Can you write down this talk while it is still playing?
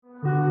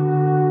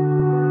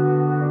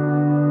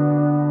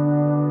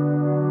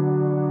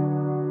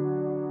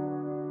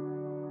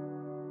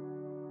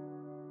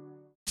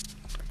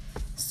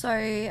So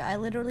I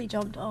literally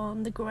jumped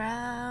on the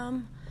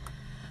gram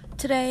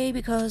today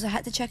because I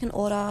had to check an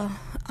order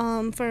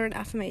for an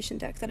affirmation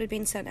deck that had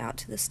been sent out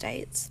to the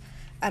States,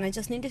 and I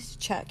just needed to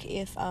check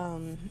if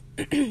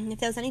if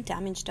there was any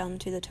damage done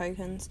to the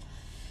tokens,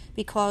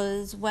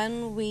 because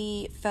when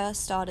we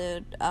first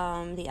started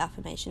the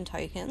affirmation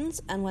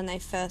tokens and when they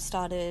first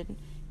started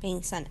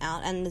being sent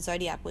out, and the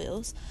zodiac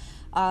wheels,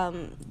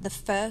 the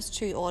first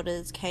two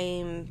orders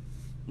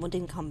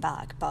didn't come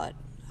back, but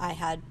I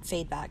had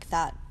feedback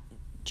that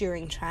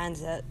during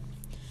transit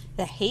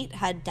the heat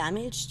had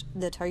damaged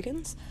the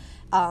tokens,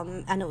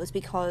 and it was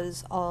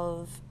because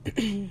of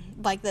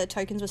like the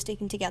tokens were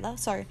sticking together.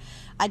 So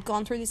I'd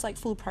gone through this like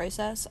full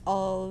process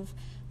of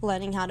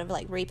learning how to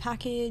like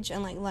repackage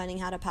and like learning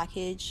how to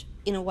package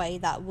in a way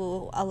that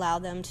will allow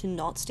them to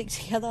not stick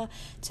together,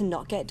 to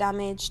not get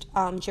damaged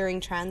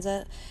during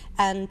transit.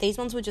 And these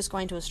ones were just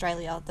going to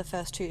Australia, the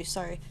first two,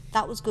 so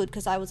that was good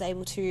because I was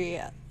able to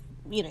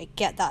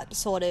get that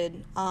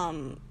sorted,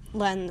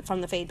 learn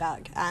from the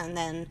feedback, and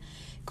then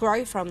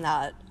grow from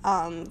that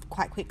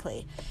quite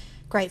quickly.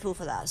 Grateful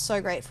for that. So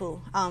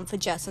grateful for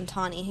Jess and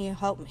Tani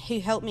who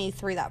helped me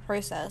through that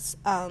process.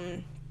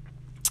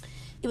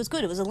 It was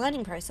good. It was a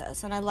learning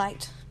process, and I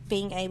liked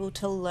being able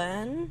to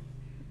learn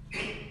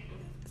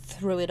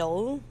through it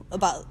all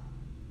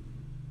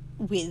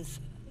with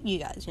you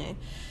guys,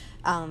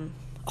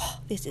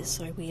 this is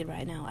so weird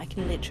right now.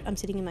 I'm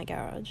sitting in my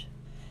garage,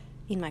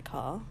 in my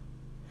car,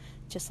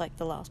 just like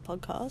the last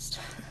podcast,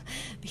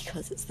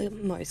 because it's the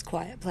most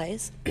quiet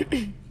place.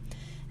 And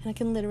I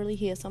can literally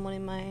hear someone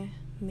in my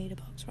meter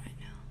box right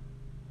now.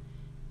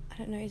 I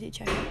don't know, is it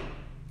checking?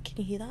 Can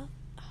you hear that?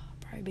 Oh,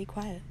 bro, be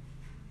quiet.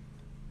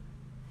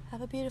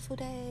 Have a beautiful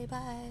day,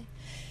 bye.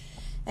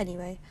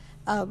 Anyway,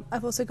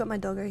 I've also got my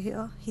doggo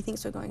here. He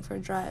thinks we're going for a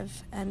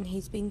drive, and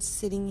he's been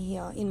sitting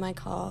here in my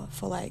car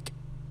for like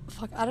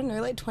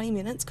 20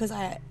 minutes, because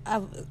I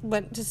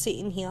went to sit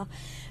in here,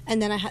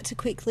 and then I had to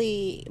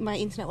quickly, my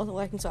internet wasn't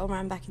working, so I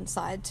ran back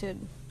inside to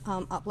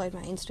upload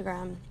my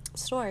Instagram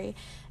story,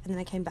 and then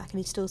I came back and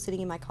he's still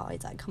sitting in my car.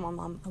 He's like, come on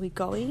mum, are we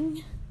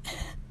going?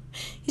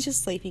 He's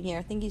just sleeping here.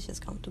 I think he's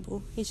just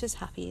comfortable. He's just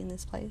happy in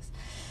this place.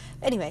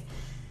 Anyway,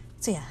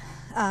 so yeah,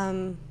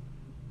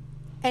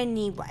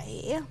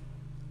 anyway,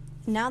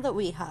 now that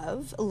we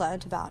have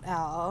learnt about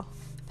our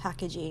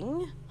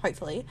packaging,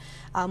 hopefully,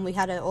 we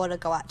had an order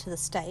go out to the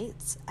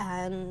States,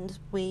 and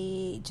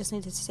we just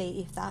needed to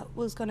see if that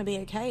was going to be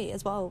okay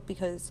as well,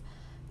 because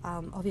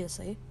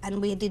obviously,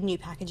 and we did new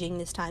packaging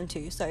this time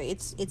too, so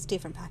it's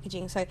different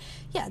packaging. So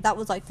yeah, that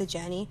was like the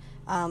journey,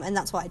 and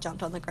that's why I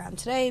jumped on the gram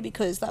today,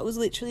 because that was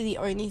literally the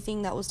only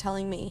thing that was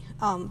telling me,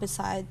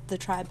 beside the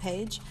tribe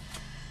page,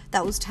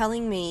 that was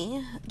telling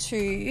me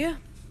to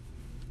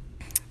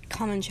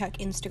come and check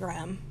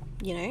Instagram.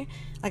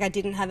 Like I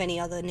didn't have any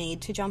other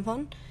need to jump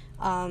on,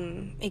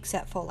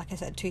 except for, like I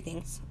said, two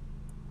things: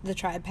 the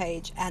tribe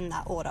page and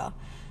that order.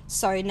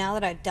 So now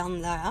that I've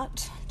done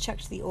that,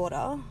 checked the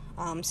order,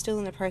 still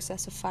in the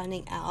process of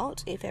finding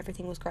out if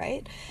everything was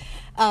great,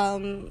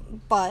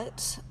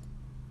 but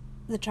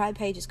the tribe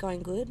page is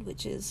going good,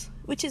 which is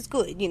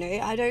good.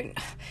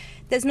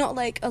 There's not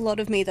like a lot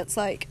of me that's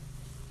like,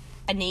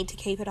 I need to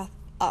keep it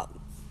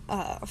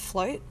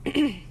afloat.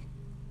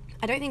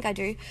 I don't think I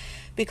do,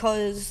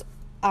 because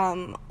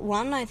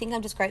one, I think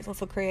I'm just grateful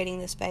for creating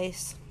this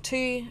space.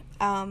 Two,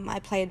 I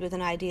played with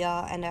an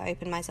idea and I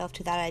opened myself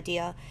to that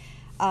idea.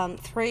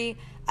 Three,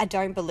 I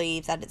don't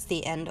believe that it's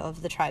the end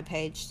of the tribe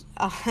page.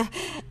 Because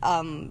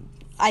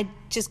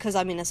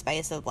I'm in a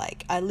space of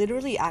like, I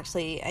literally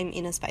actually am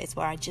in a space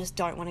where I just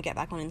don't want to get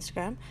back on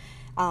Instagram.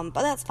 But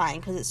that's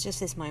fine, because it's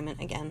just this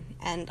moment again.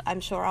 And I'm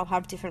sure I'll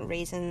have different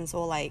reasons,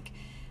 or like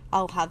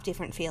I'll have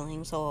different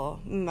feelings or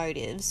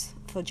motives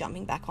for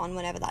jumping back on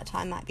whenever that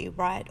time might be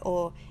right,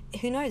 or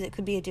who knows, it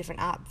could be a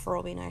different app for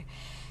all we know.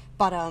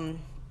 But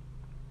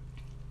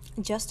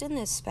just in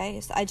this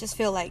space, I just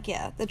feel like,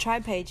 yeah, the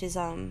tribe page is,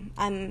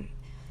 I'm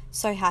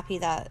so happy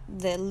that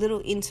the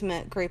little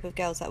intimate group of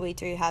girls that we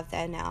do have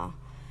there now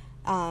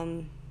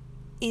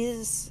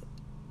is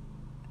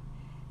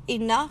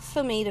enough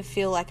for me to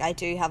feel like I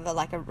do have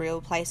a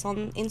real place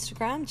on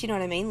Instagram. Do you know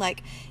what I mean?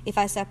 Like, if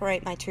I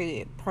separate my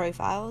two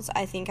profiles,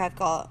 I think I've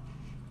got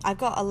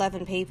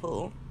 11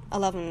 people,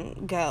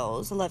 11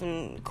 girls,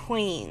 11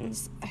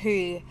 queens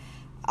who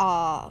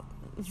are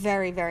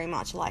very, very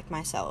much like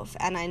myself,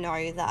 and I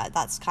know that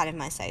that's kind of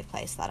my safe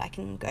place that I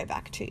can go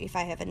back to if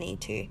I ever need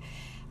to.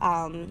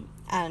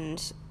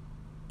 And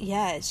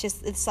yeah,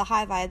 it's a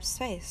high vibe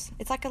space.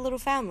 It's like a little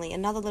family,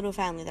 another little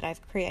family that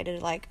I've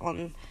created, like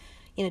in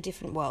a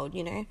different world,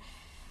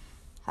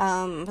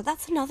 but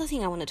that's another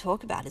thing I want to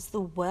talk about, is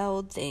the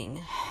world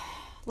thing,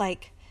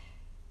 like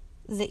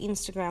the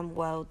Instagram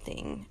world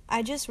thing.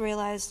 I just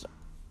realized,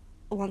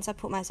 once I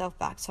put myself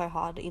back so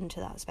hard into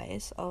that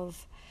space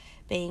of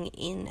being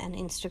in an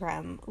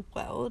Instagram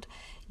world,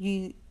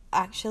 you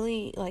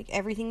actually, like,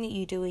 everything that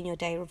you do in your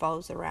day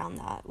revolves around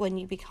that when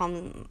you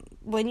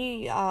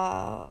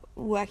are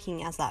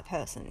working as that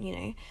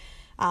person,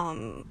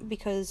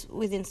 because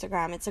with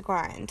Instagram it's a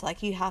grind.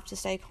 Like, you have to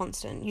stay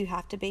constant, you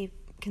have to be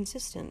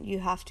consistent, you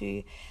have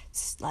to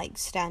like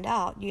stand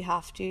out, you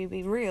have to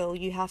be real,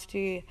 you have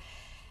to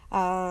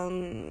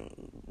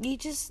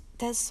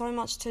there's so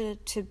much to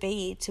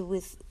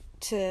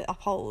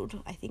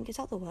uphold, I think, is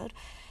that the word,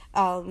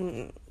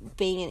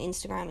 being an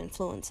Instagram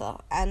influencer.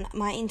 And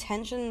my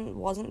intention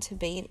wasn't to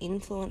be an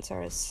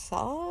influencer as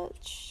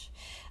such.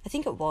 I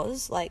think it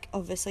was, like,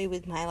 obviously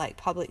with my, like,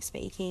 public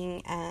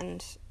speaking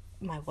and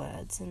my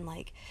words and,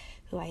 like,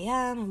 who I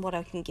am and what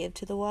I can give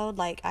to the world,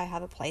 like, I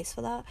have a place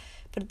for that.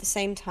 But at the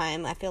same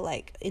time, I feel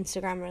like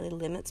Instagram really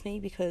limits me,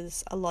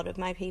 because a lot of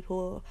my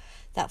people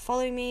that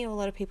follow me, or a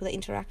lot of people that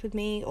interact with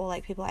me, or,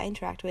 like, people I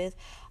interact with,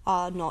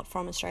 are not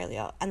from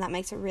Australia, and that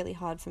makes it really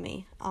hard for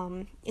me.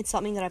 It's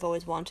something that I've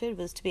always wanted,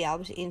 was to be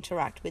able to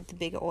interact with the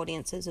bigger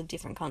audiences of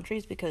different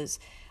countries, because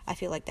I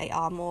feel like they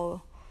are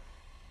more,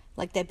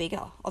 like, they're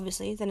bigger,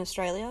 obviously, than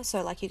Australia,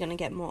 so, like, you're going to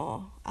get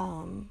more,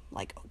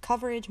 like,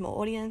 coverage, more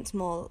audience,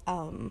 more,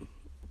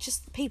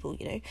 just people,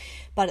 you know.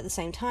 But at the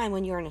same time,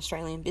 when you're an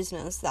Australian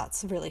business,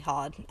 that's really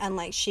hard, and,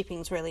 like,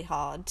 shipping's really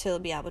hard to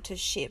be able to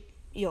ship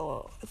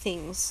your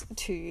things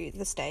to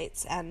the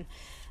States. And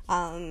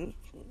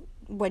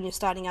when you're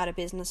starting out a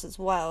business as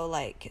well,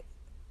 like,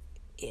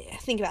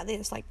 think about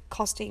this, like,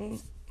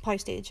 costing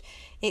postage,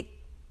 it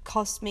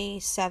cost me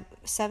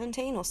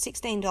 $17 or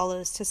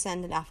 $16 to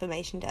send an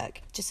affirmation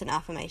deck, just an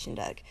affirmation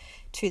deck,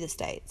 to the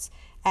States,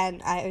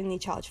 and I only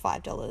charge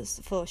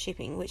 $5 for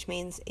shipping, which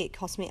means it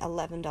cost me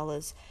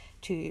 $11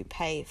 to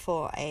pay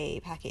for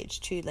a package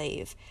to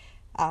leave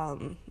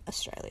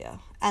Australia.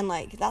 And,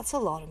 like, that's a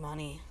lot of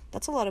money.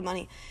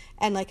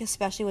 And, like,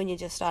 especially when you're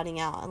just starting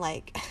out, and,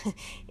 like,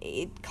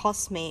 it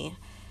costs me,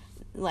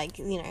 like,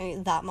 you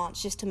know, that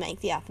much just to make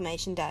the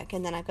affirmation deck,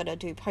 and then I've got to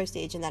do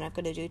postage, and then I've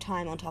got to do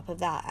time on top of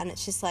that, and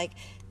it's just, like,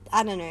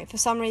 I don't know, for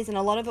some reason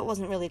a lot of it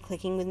wasn't really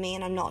clicking with me,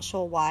 and I'm not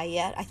sure why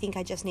yet. I think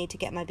I just need to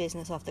get my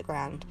business off the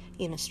ground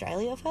in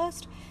Australia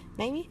first,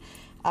 maybe.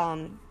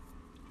 I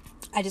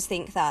just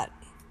think that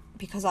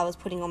because I was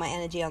putting all my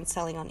energy on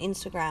selling on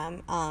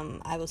Instagram,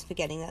 I was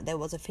forgetting that there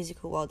was a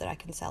physical world that I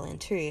can sell in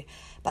too.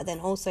 But then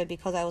also,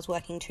 because I was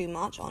working too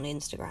much on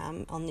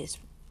Instagram, on this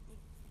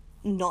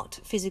not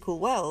physical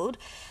world,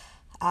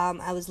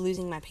 I was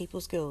losing my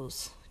people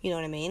skills. You know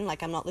what I mean?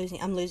 Like, I'm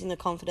losing the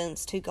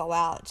confidence to go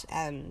out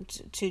and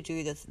to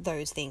do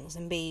those things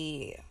and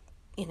be,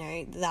 you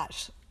know,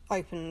 that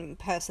open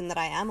person that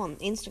I am on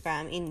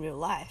Instagram in real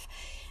life.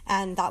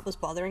 And that was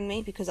bothering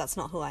me, because that's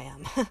not who I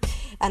am.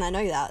 And I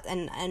know that.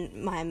 And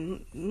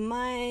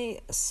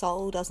my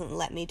soul doesn't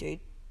let me do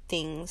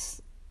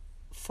things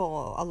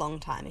for a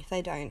long time if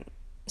they don't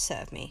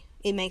serve me.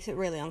 It makes it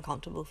really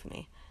uncomfortable for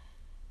me.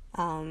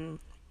 I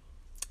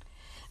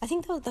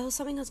think there was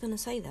something I was going to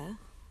say there.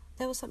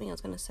 There was something I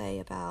was going to say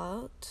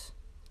about,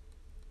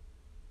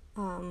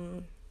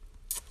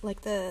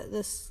 like,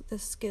 the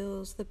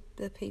skills,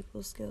 the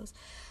people skills.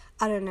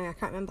 I don't know, I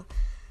can't remember.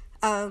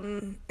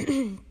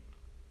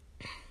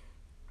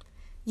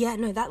 Yeah,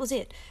 no, that was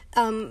it.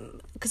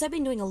 Because I've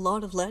been doing a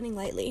lot of learning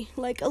lately,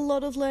 like, a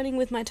lot of learning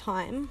with my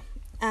time,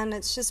 and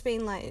it's just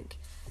been, like,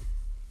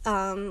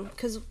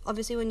 because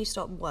obviously when you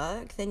stop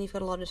work, then you've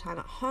got a lot of time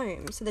at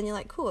home, so then you're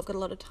like, cool, I've got a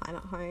lot of time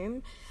at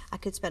home, I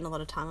could spend a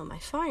lot of time on my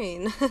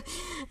phone,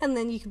 and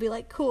then you could be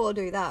like, cool, I'll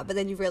do that, but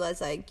then you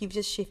realise, like, you've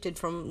just shifted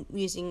from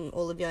using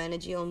all of your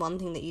energy on one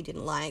thing that you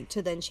didn't like,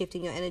 to then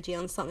shifting your energy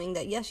on something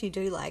that, yes, you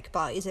do like,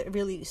 but is it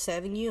really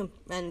serving you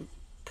and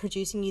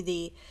producing you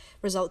the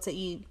results that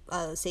you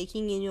are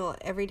seeking in your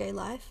everyday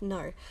life?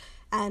 No.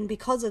 And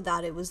because of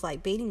that, it was,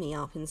 like, beating me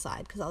up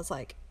inside, because I was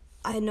like,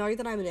 I know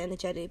that I'm an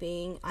energetic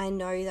being. I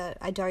know that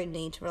I don't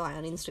need to rely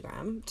on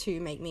Instagram to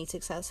make me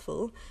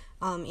successful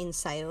in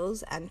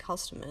sales and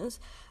customers.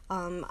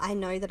 I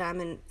know that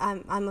I'm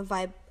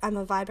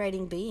a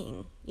vibrating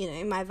being. You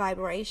know, my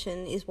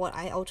vibration is what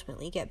I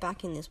ultimately get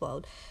back in this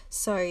world.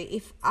 So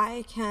if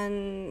I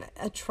can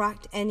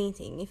attract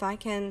anything, if I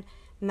can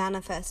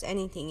manifest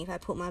anything, if I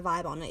put my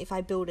vibe on it, if I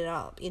build it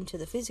up into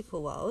the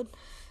physical world,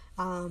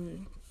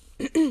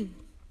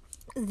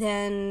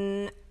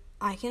 then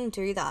I can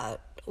do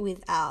that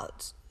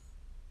without,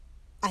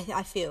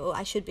 I feel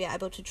I should be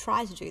able to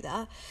try to do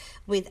that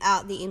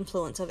without the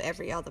influence of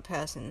every other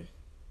person.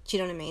 Do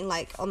you know what I mean?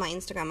 Like, on my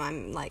Instagram,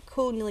 I'm like,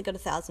 cool, nearly got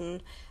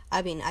 1,000.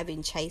 I've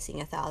been chasing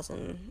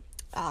 1,000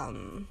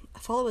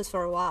 followers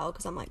for a while,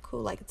 because I'm like,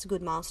 cool, like, it's a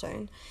good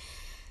milestone.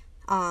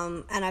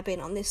 And I've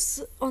been on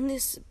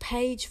this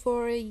page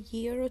for a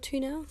year or two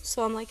now,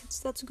 so I'm like,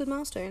 that's a good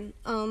milestone.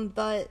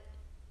 But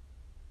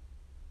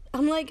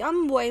I'm like,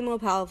 I'm way more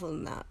powerful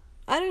than that.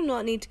 I do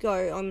not need to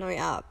go on no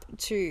app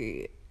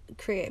to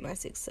create my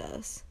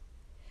success.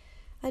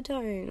 I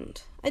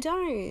don't.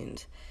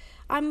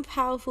 I'm a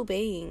powerful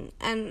being,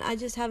 and I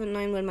just haven't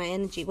known where my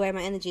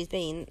energy's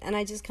been, and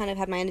I just kind of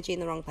had my energy in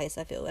the wrong place,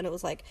 I feel, and it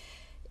was like,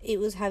 it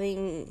was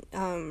having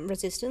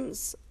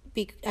resistance,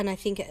 and I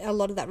think a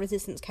lot of that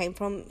resistance came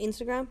from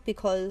Instagram,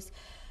 because,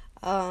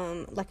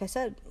 like I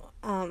said,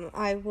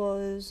 I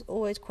was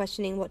always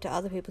questioning what do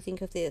other people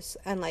think of this,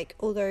 and like,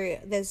 although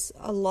there's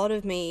a lot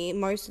of me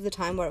most of the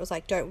time where it was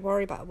like, don't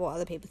worry about what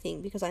other people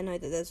think, because I know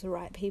that there's the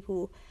right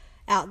people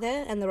out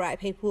there and the right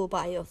people will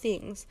buy your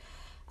things.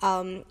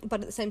 But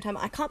at the same time,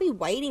 I can't be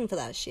waiting for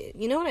that shit.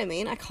 You know what I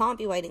mean? I can't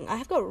be waiting. I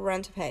have got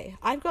rent to pay.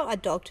 I've got a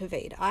dog to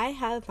feed. I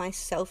have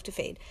myself to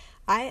feed.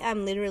 I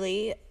am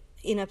literally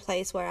in a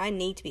place where I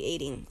need to be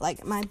eating.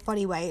 Like, my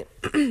body weight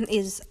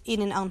is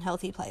in an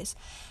unhealthy place,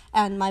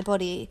 and my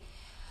body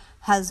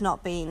has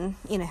not been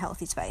in a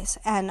healthy space,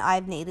 and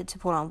I've needed to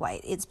put on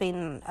weight. It's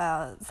been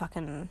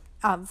an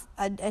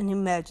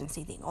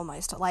emergency thing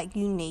almost. Like,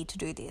 you need to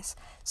do this.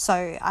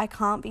 So I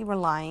can't be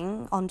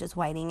relying on just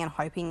waiting and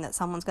hoping that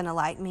someone's going to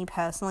like me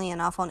personally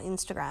enough on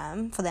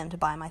Instagram for them to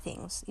buy my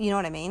things. You know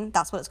what I mean?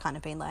 That's what it's kind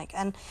of been like.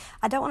 And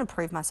I don't want to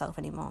prove myself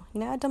anymore. You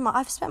know,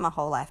 I've spent my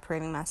whole life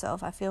proving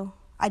myself, I feel.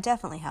 I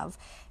definitely have.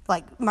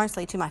 Like,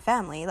 mostly to my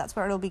family. That's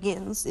where it all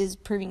begins, is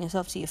proving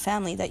yourself to your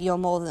family that you're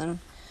more than,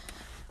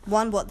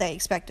 one, what they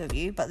expect of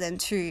you, but then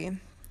two,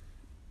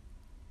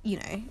 you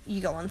know, you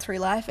go on through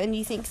life and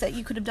you think that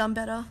you could have done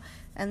better,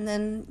 and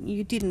then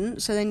you didn't,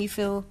 so then you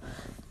feel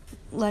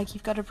like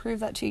you've got to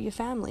prove that to your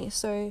family.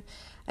 So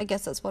I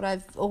guess that's what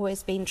I've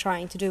always been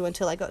trying to do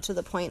until I got to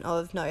the point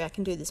of, no, I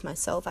can do this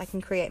myself, I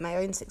can create my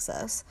own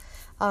success.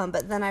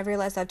 But then I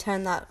realised I've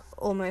turned that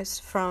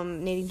almost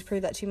from needing to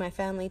prove that to my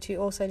family to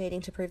also needing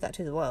to prove that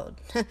to the world.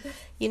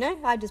 You know,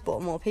 I just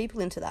brought more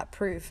people into that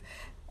proof.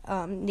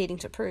 Needing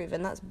to prove,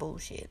 and that's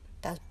bullshit.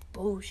 That's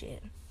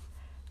bullshit.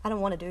 I don't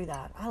want to do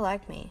that. I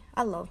like me.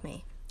 I love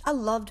me. I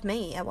loved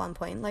me at one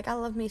point. Like, I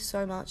loved me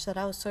so much that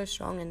I was so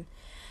strong,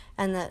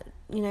 and that,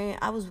 you know,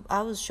 I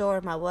was sure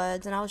of my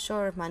words, and I was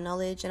sure of my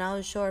knowledge, and I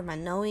was sure of my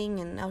knowing,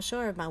 and I was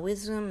sure of my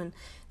wisdom and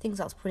things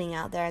I was putting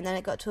out there. And then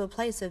it got to a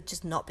place of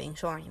just not being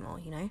sure anymore,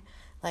 you know?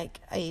 Like,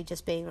 are you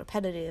just being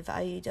repetitive?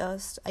 Are you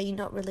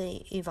not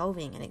really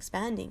evolving and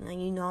expanding? Are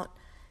you not,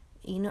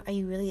 you know, are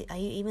you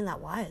even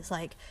that wise?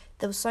 Like,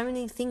 there were so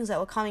many things that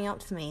were coming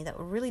up for me that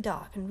were really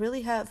dark and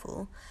really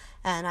hurtful,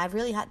 and I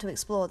really had to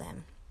explore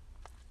them.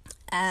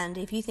 And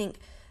if you think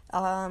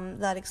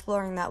that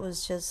exploring that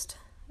was just,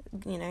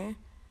 you know,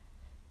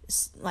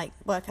 like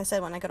I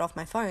said, when I got off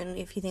my phone,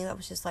 if you think that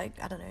was just like,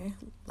 I don't know,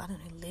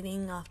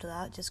 living after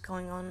that, just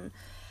going on,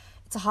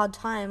 it's a hard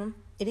time.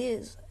 It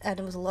is. And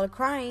it was a lot of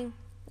crying.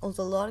 I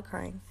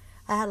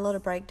had a lot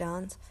of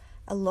breakdowns.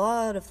 A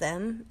lot of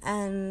them,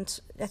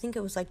 and I think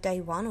it was like day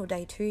one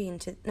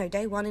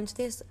into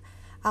this,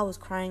 I was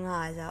crying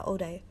my eyes out all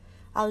day.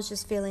 I was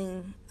just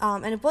feeling,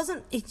 and it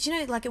wasn't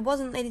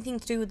anything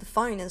to do with the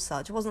phone as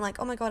such. It wasn't like,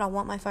 oh my god, I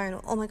want my phone,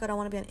 or oh my god, I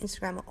want to be on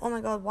Instagram, or oh my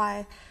god,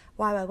 why?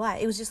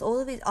 It was just all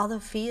of these other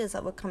fears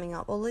that were coming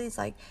up, all these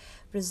like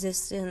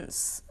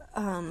resistance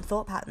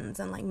thought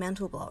patterns and like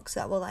mental blocks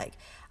that were like,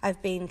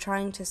 I've been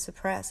trying to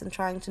suppress and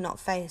trying to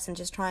not face, and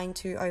just trying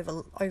to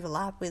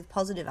overlap with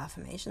positive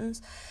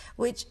affirmations,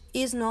 which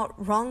is not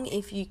wrong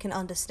if you can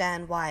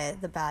understand why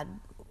the bad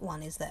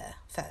one is there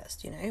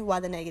first, you know, why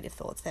the negative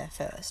thought's there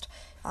first.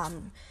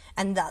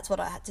 And that's what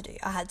I had to do.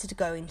 I had to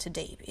go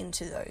deep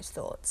into those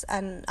thoughts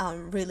and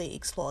really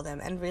explore them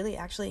and really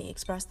actually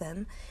express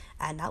them.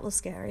 And that was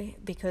scary,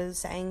 because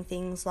saying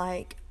things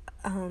like,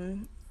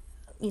 you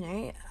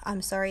know,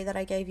 I'm sorry that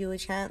I gave you a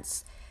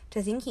chance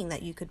to thinking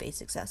that you could be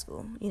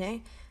successful, you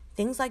know,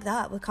 things like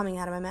that were coming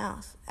out of my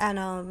mouth.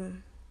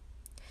 And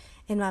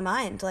in my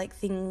mind, like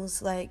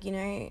things like, you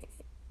know,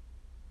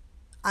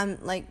 I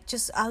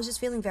was just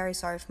feeling very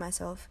sorry for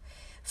myself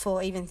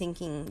for even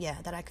thinking,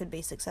 that I could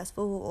be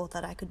successful, or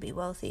that I could be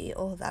wealthy,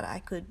 or that I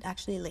could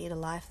actually lead a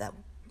life that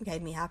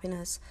gave me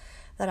happiness,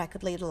 that I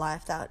could lead a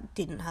life that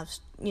didn't have,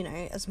 you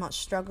know, as much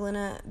struggle in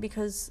it,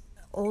 because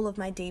all of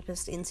my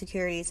deepest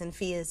insecurities and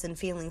fears and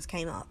feelings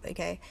came up,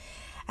 okay?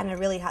 And I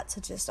really had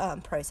to just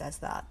process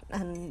that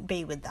and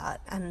be with that,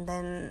 and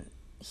then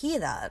hear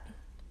that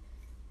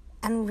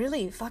and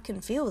really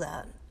fucking feel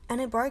that.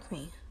 And it broke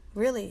me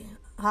really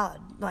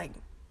hard. Like,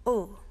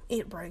 oh,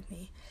 it broke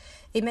me.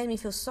 It made me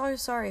feel so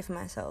sorry for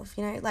myself,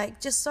 you know,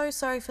 like just so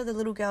sorry for the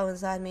little girl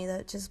inside me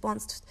that just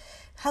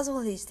has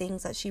all these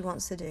things that she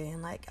wants to do.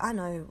 And like, I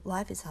know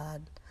life is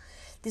hard.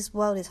 This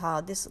world is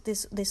hard.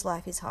 This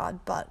life is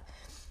hard, but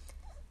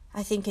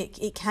I think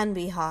it can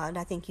be hard.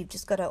 I think you've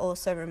just got to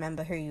also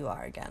remember who you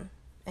are again.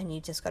 And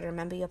you just got to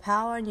remember your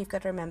power, and you've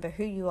got to remember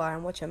who you are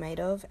and what you're made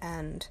of.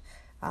 And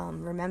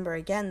remember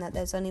again that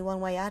there's only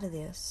one way out of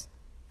this.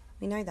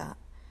 We know that.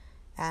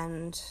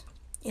 And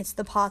it's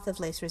the path of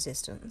least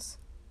resistance.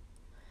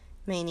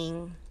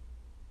 Meaning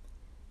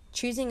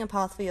choosing a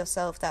path for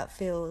yourself that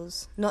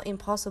feels not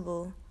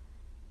impossible.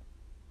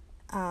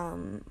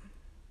 You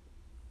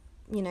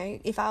know,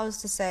 if I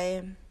was to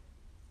say,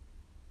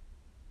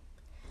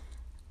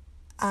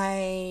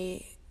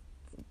 okay,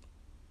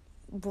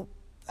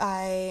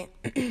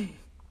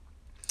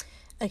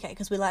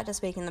 because we like to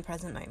speak in the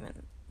present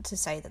moment to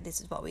say that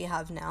this is what we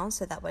have now,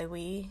 so that way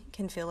we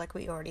can feel like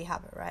we already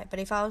have it, right? But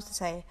if I was to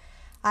say,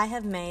 I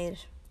have made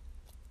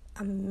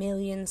 1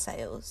 million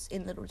sales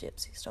in Little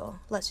Gypsy Store,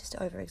 let's just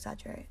over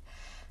exaggerate,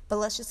 But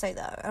let's just say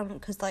that,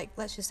 because like,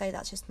 let's just say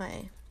that's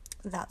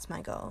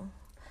my goal.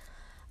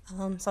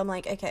 So I'm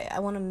like, okay, I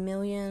want 1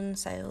 million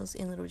sales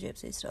in Little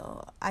Gypsy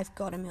Store. I've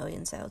got 1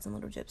 million sales in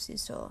Little Gypsy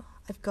Store.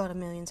 I've got 1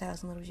 million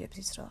sales in Little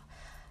Gypsy Store.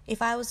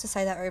 If I was to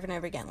say that over and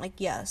over again, like,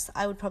 yes,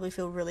 I would probably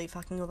feel really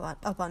fucking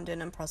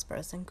abundant and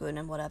prosperous and good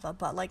and whatever,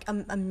 but like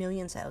 1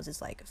 million sales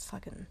is like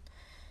fucking,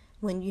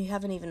 when you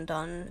haven't even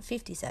done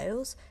 50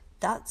 sales,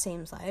 that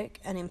seems like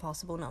an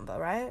impossible number,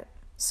 right?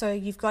 So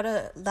you've got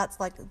to, that's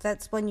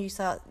when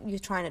you're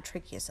trying to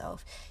trick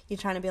yourself. You're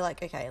trying to be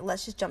like, okay,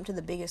 let's just jump to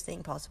the biggest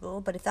thing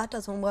possible. But if that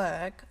doesn't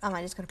work, am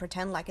I just going to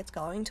pretend like it's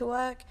going to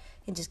work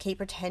and just keep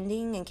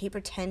pretending and keep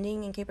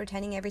pretending and keep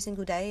pretending every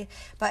single day?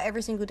 But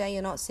every single day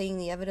you're not seeing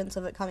the evidence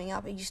of it coming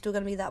up. Are you still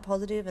going to be that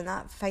positive and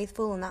that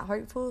faithful and that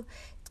hopeful?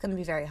 It's going to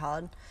be very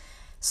hard.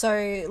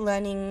 So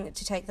learning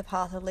to take the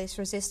path of least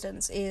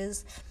resistance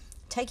is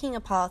taking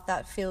a path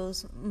that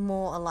feels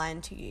more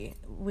aligned to you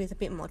with a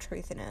bit more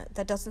truth in it,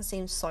 that doesn't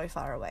seem so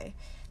far away.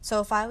 So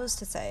if I was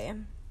to say,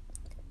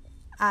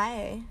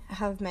 I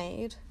have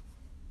made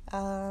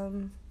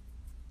 8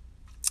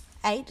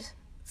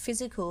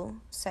 physical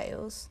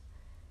sales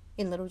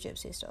in Little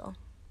Gypsy Store,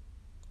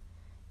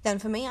 then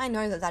for me, I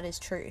know that that is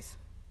truth,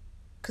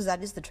 because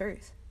that is the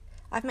truth.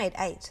 I've made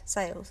 8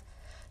 sales.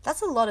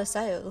 That's a lot of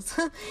sales,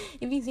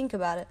 if you think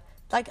about it.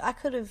 Like, I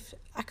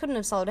couldn't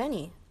have sold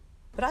any,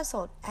 but I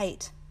sold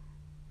 8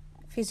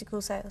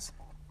 physical sales.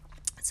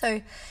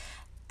 So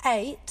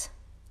 8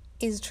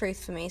 is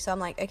truth for me. So I'm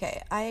like,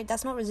 okay,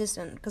 that's not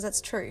resistant, because that's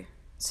true.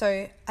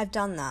 So I've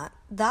done that.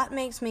 That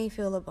makes me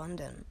feel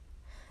abundant.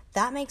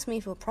 That makes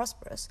me feel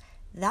prosperous.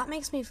 That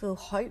makes me feel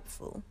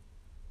hopeful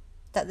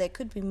that there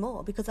could be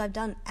more, because I've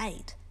done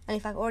 8. And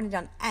if I've already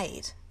done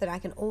 8, then I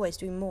can always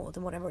do more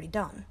than what I've already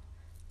done.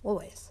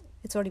 Always.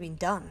 It's already been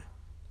done.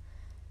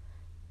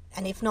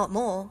 And if not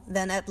more,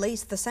 then at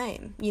least the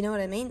same. You know what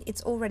I mean?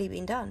 It's already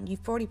been done.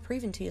 You've already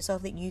proven to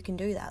yourself that you can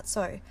do that.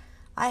 So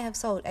I have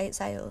sold 8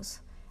 sales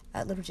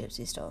at Little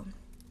Gypsy Store.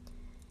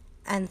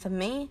 And for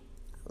me,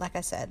 like I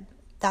said,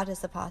 that is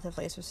the path of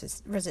least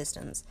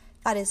resistance.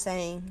 That is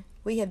saying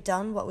we have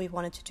done what we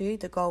wanted to do.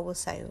 The goal was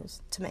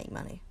sales, to make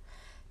money,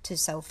 to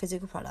sell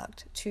physical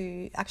product,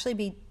 to actually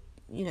be,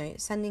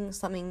 sending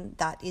something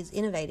that is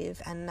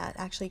innovative and that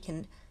actually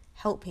can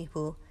help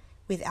people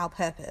with our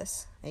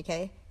purpose,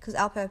 okay? Because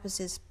our purpose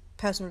is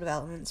personal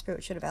development,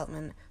 spiritual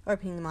development,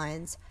 opening the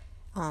minds,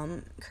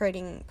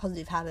 creating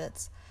positive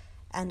habits,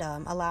 and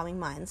allowing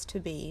minds to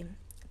be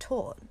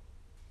taught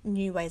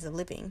new ways of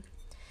living.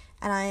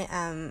 And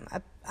I'm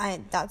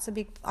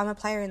a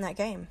player in that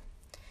game,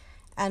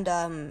 and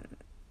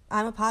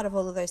I'm a part of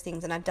all of those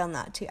things, and I've done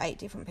that to 8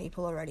 different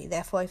people already.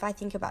 Therefore, if I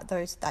think about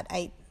those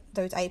 8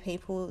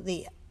 people,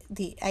 the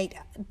 8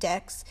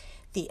 decks,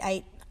 the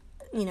 8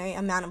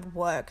 amount of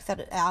work,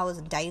 that hours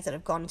and days that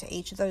have gone into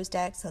each of those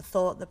decks, the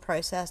thought, the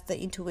process, the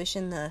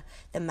intuition,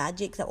 the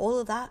magic, all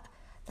of that,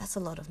 that's a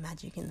lot of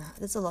magic in that.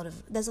 There's a lot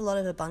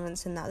of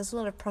abundance in that. There's a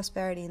lot of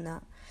prosperity in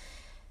that.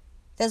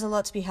 There's a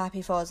lot to be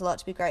happy for. There's a lot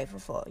to be grateful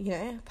for,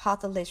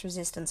 path of least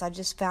resistance. I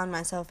just found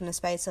myself in a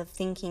space of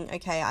thinking,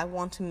 okay, I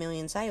want 1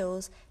 million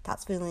sales.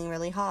 That's feeling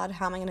really hard.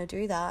 How am I going to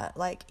do that?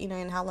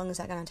 And how long is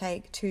that going to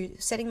take? To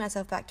setting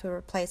myself back to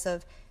a place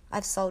of,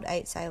 I've sold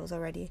 8 sales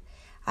already.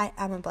 I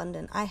am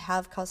abundant. I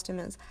have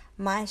customers.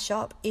 My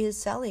shop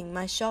is selling.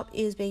 My shop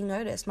is being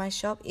noticed. My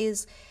shop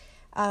is,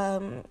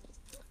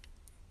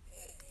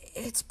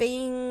 it's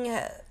being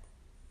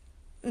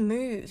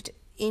moved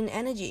in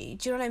energy.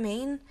 Do you know what I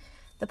mean?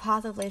 The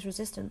path of least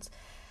resistance.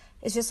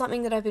 It's just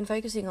something that I've been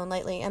focusing on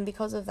lately. And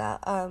because of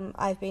that,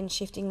 I've been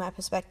shifting my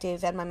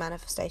perspective and my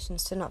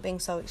manifestations to not being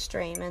so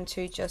extreme and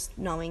to just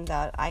knowing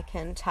that I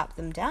can tap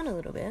them down a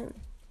little bit.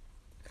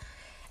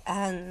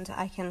 And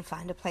I can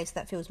find a place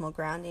that feels more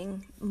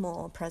grounding,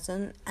 more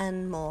present,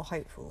 and more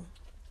hopeful,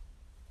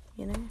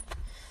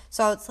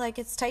 So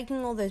it's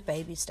taking all those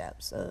baby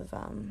steps of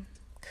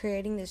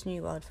creating this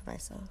new world for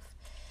myself.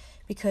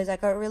 Because I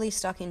got really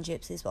stuck in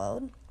Gypsy's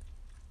world.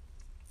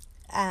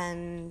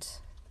 And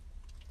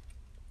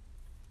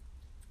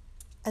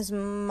as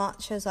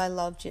much as I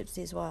love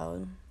Gypsy's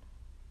world,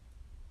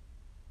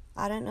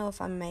 I don't know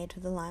if I'm made for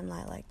the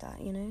limelight like that,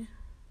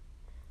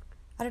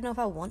 I don't know if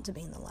I want to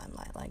be in the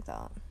limelight like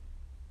that.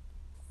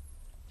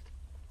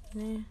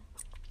 I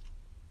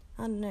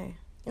don't know.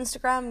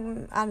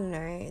 Instagram, I don't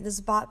know. There's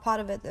a part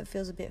of it that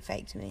feels a bit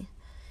fake to me.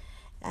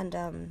 And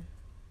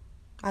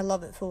I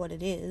love it for what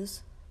it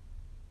is.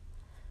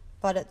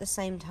 But at the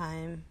same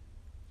time,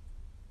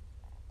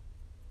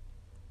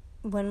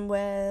 when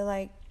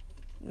we're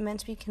meant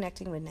to be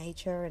connecting with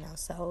nature and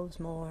ourselves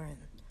more and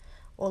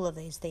all of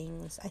these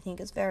things, I think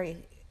it's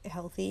very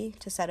healthy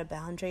to set a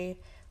boundary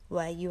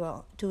where you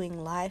are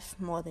doing life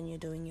more than you're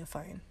doing your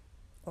phone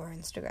or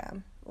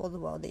Instagram or the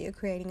world that you're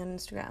creating on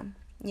Instagram,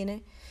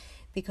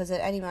 because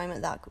at any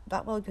moment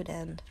that world could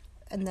end.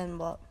 And then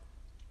what?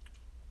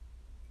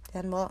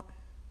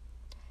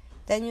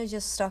 Then you're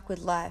just stuck with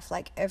life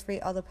like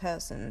every other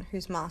person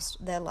who's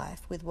masked their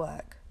life with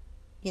work,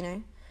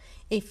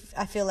 If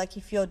I feel like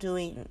if you're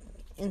doing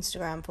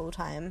Instagram full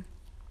time,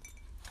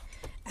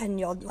 and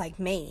you're like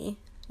me,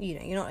 you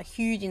know, you're not a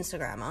huge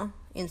Instagrammer,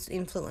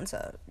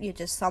 influencer, you're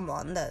just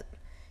someone that,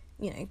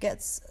 you know,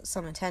 gets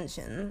some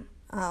attention,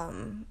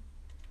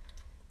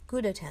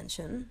 good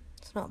attention.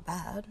 It's not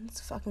bad.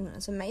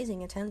 It's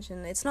amazing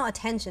attention. It's not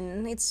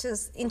attention, it's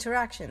just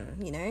interaction,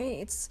 you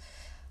know.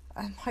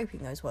 I'm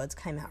hoping those words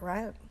came out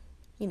right.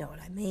 You know what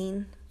I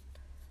mean.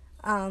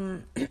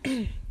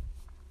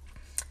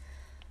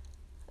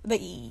 But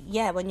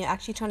yeah, when you're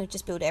actually trying to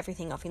just build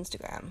everything off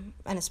Instagram,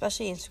 and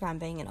especially Instagram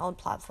being an old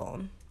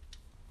platform,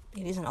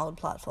 it is an old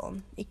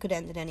platform. It could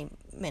end at any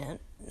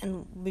minute,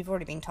 and we've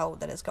already been told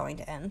that it's going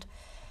to end.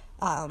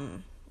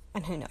 And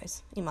who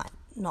knows, it might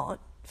not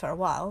for a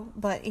while,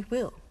 but it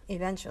will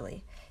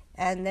eventually.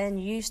 And then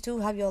you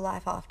still have your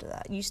life after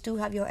that. You still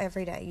have your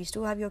everyday. You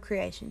still have your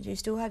creations. You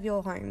still have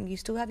your home. You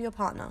still have your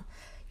partner.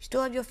 You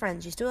still have your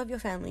friends. You still have your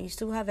family. You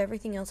still have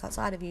everything else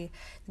outside of you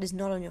that is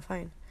not on your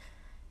phone.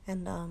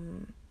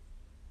 And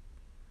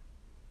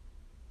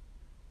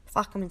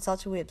fuck, I'm in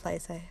such a weird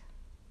place, eh?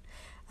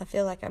 I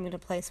feel like I'm in a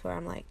place where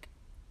I'm like,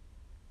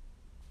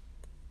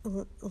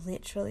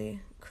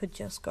 literally could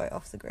just go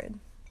off the grid.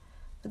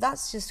 But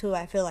that's just who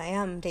I feel I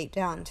am deep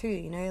down too,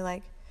 you know,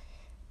 like,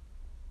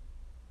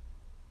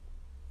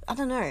 I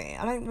don't know,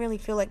 I don't really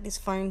feel like this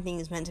phone thing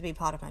is meant to be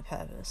part of my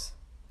purpose.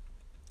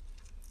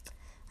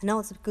 I know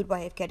it's a good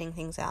way of getting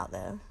things out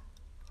there,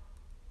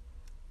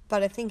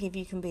 but I think if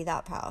you can be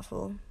that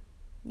powerful,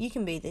 you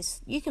can be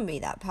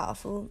that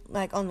powerful,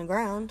 like, on the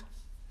ground.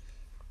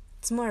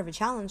 It's more of a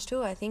challenge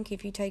too, I think,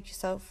 if you take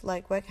yourself,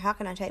 like, how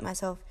can I take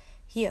myself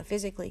here,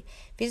 physically?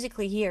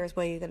 Physically here is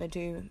where you're going to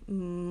do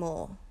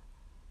more.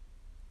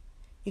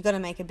 You're going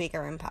to make a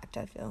bigger impact,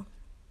 I feel.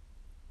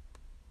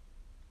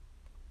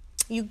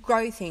 You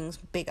grow things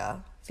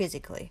bigger,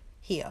 physically,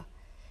 here,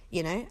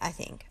 you know, I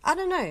think. I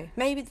don't know,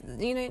 maybe,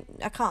 you know,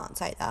 I can't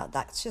say that.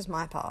 That's just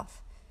my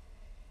path.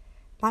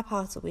 My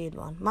path's a weird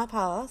one. My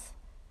path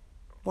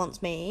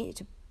wants me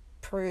to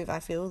prove, I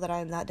feel, that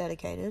I'm that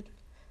dedicated.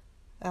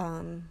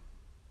 That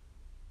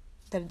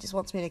it just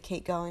wants me to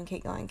keep going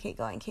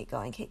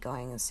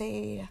and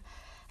see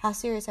how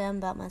serious I am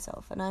about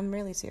myself. And I'm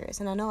really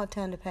serious. And I know I've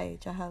turned a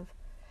page. I've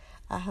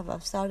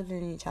started a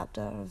new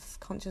chapter of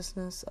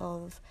consciousness,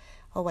 of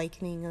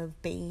awakening,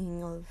 of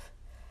being, of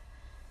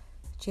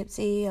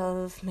Gypsy,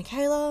 of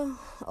Michaela,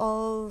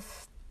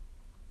 of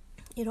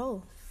it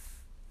all.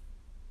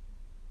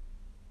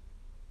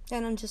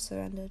 And I'm just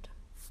surrendered.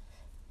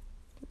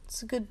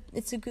 It's a good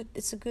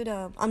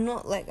I'm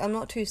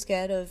not too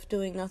scared of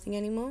doing nothing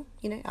anymore,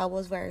 you know. I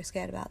was very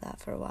scared about that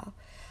for a while.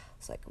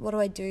 It's like, what do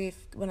I do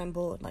when I'm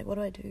bored? Like, what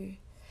do I do?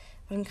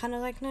 But I'm kind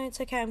of like, no,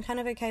 it's okay. I'm kind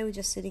of okay with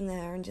just sitting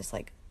there and just,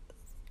 like,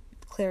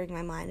 clearing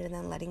my mind and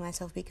then letting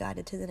myself be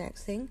guided to the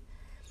next thing,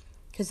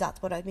 because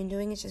that's what I've been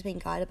doing. It's just being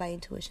guided by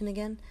intuition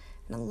again,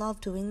 and I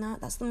love doing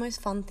that. That's the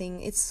most fun thing.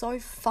 It's so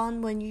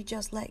fun when you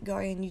just let go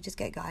and you just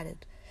get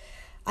guided.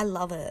 I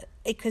love it,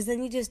 because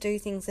then you just do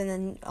things, and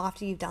then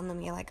after you've done them,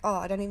 you're like, oh,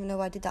 I don't even know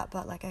why I did that,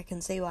 but, like, I can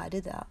see why I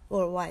did that,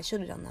 or why I should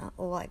have done that,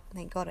 or, like,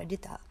 thank God I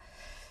did that,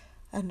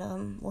 and,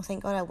 or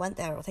thank God I went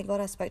there, or thank God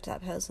I spoke to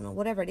that person, or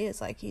whatever it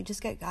is. Like, you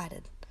just get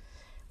guided.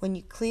 When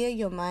you clear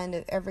your mind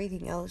of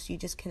everything else, you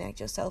just connect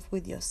yourself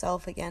with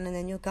yourself again, and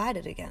then you're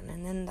guided again,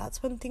 and then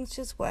that's when things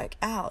just work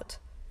out.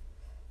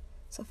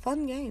 It's a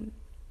fun game.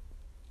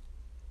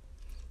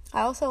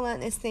 I also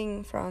learned this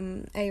thing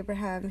from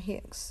Abraham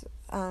Hicks.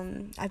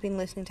 I've been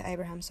listening to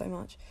Abraham so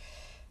much,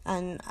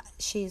 and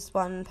she's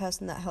one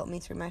person that helped me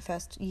through my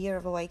first year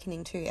of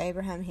awakening too.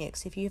 Abraham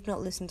Hicks, if you've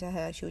not listened to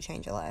her, she'll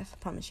change your life, I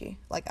promise you.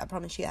 Like, I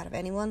promise you, out of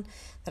anyone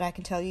that I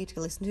can tell you to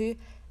listen to,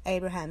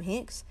 Abraham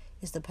Hicks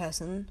is the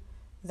person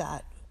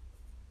that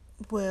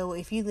will,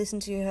 if you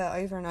listen to her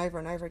over and over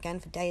and over again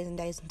for days and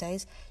days and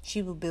days,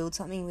 she will build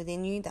something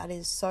within you that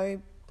is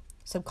so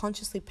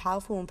subconsciously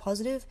powerful and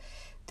positive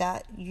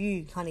that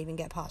you can't even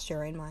get past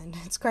your own mind.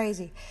 It's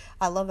crazy.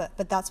 I love it.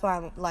 But that's why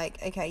I'm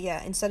like, okay,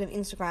 yeah, instead of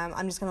Instagram,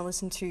 I'm just going to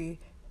listen to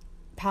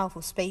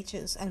powerful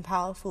speeches and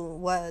powerful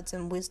words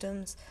and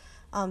wisdoms,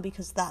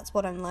 because that's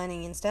what I'm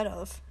learning instead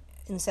of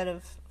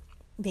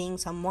being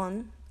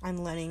someone,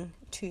 I'm learning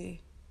to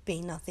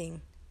be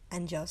nothing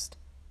and just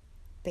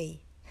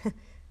be.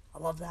 I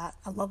love that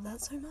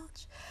so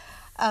much.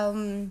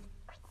 And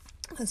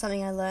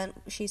something I learned,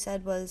 she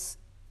said, was,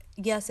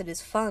 yes, it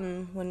is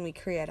fun when we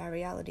create our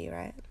reality,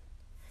 right?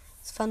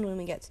 It's fun when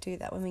we get to do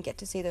that, when we get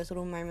to see those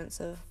little moments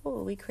of,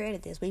 oh, we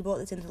created this, we brought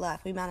this into life,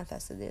 we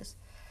manifested this.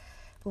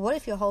 But what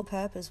if your whole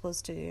purpose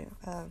was to,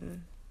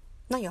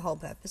 not your whole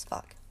purpose,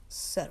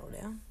 settle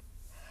down.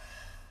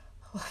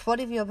 What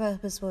if your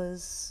purpose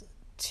was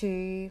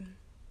to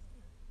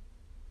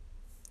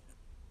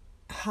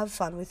have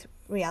fun with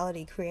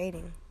reality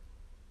creating?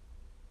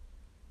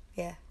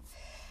 Yeah.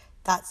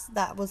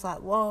 That was like,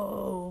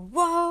 whoa,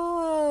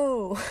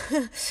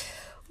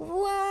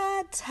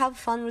 what? Have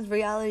fun with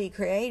reality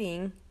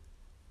creating?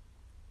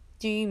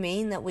 Do you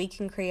mean that we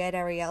can create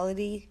our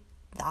reality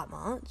that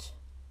much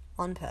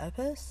on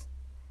purpose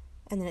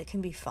and then it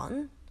can be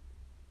fun?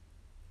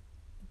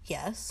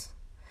 Yes.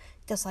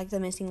 Just like the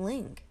missing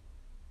link.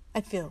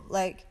 I feel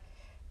like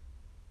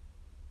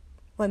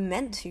We're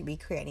meant to be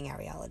creating our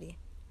reality.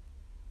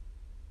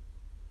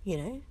 You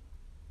know?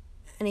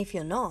 And if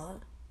you're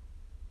not,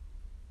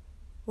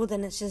 well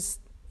then it's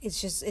just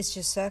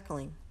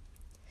circling.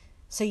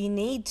 So you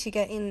need to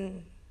get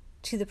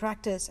into the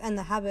practice and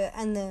the habit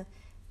and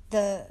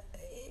the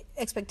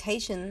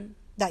expectation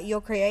that you're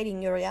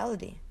creating your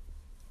reality.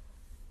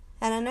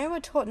 And I know we're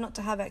taught not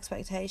to have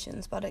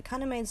expectations, but it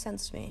kind of made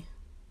sense to me.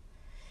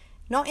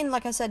 Not in,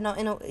 like I said,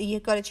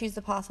 you've got to choose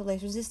the path of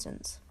least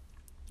resistance.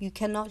 You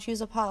cannot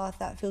choose a path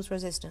that feels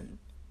resistant.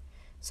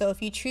 So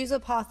if you choose a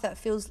path that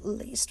feels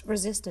least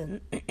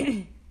resistant,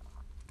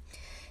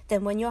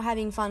 then when you're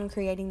having fun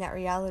creating that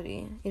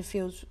reality, it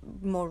feels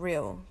more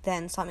real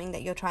than something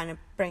that you're trying to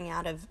bring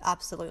out of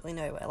absolutely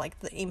nowhere,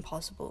 like the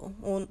impossible,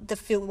 or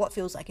what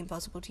feels like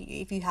impossible to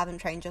you if you haven't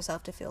trained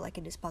yourself to feel like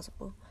it is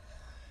possible.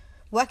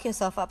 Work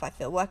yourself up, I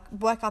feel.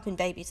 Work up in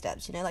baby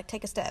steps, like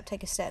take a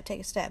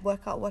step,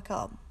 work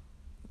up.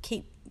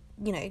 Keep,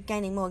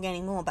 gaining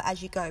more, but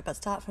as you go, but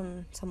start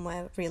from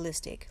somewhere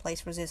realistic,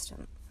 least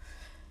resistant.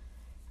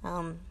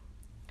 And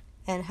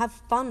have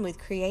fun with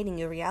creating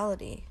your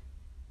reality.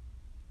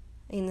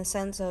 In the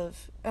sense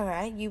of, all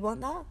right, you want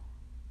that?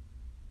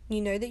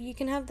 You know that you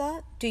can have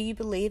that? Do you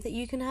believe that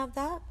you can have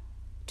that?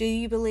 Do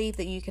you believe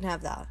that you can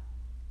have that?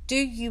 Do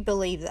you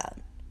believe that?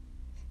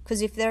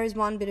 Because if there is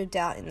one bit of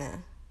doubt in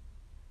there,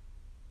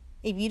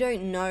 if you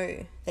don't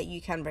know that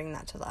you can bring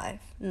that to life,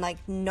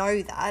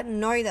 know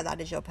that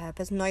is your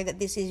purpose, know that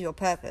this is your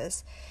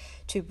purpose,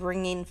 to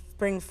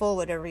bring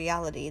forward a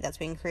reality that's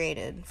been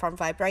created from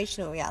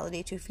vibrational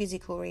reality to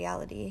physical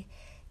reality.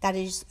 That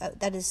is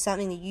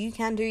something that you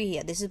can do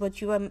here. This is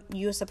what you are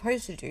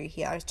supposed to do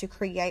here, is to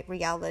create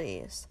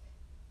realities.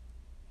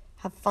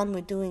 Have fun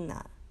with doing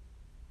that.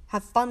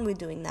 Have fun with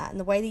doing that. And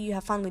the way that you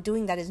have fun with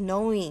doing that is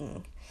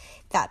knowing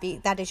that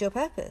is your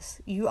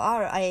purpose. You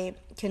are a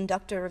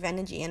conductor of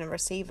energy and a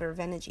receiver of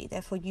energy.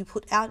 Therefore, you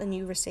put out and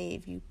you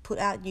receive. You put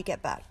out, you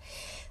get back.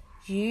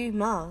 You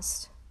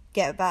must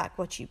get back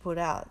what you put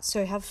out.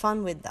 So have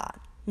fun with that,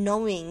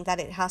 knowing that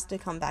it has to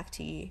come back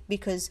to you,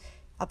 because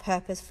a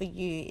purpose for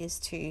you is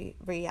to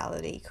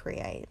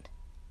create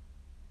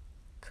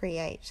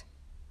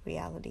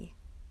reality.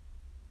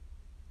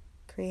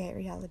 Create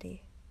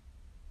reality.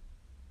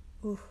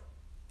 Ooh,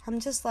 I'm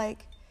just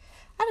like,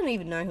 I don't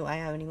even know who I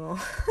am anymore.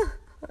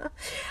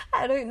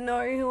 I don't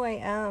know who I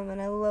am,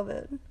 and I love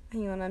it.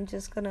 Hang on, I'm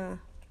just gonna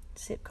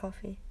sip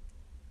coffee.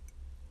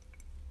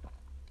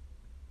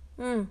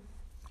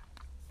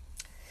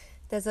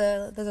 There's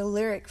a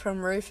lyric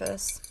from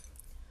Rufus.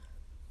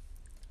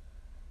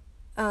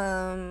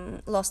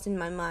 Lost in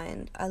My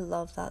Mind. I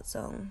love that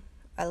song.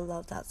 I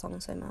love that song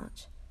so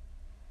much.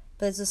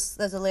 But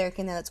there's a lyric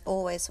in there that's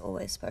always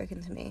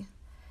spoken to me.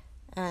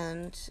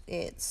 And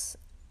it's,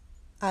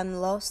 I'm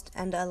lost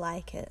and I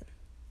like it.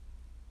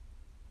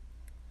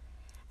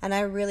 And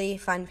I really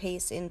find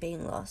peace in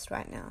being lost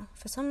right now.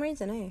 For some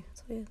reason,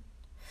 it's weird.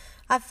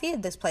 I've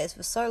feared this place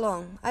for so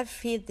long. I've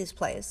feared this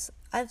place.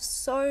 I've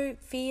so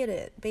feared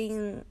it.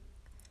 Being,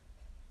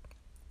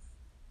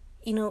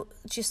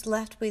 just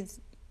left with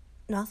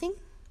nothing.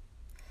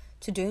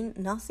 To do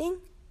nothing.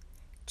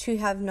 To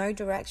have no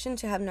direction.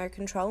 To have no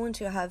control. And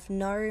to have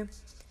nothing.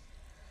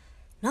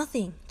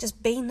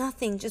 Just be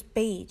nothing. Just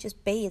be.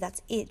 Just be.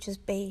 That's it.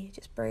 Just be.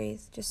 Just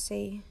breathe. Just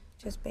see.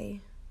 Just be.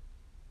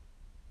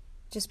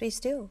 Just be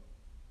still.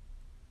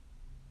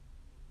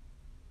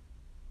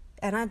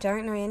 And I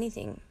don't know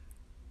anything.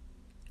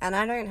 And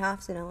I don't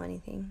have to know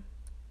anything.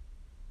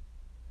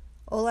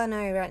 All I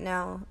know right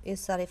now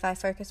is that if I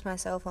focus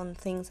myself on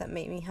things that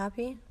make me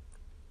happy,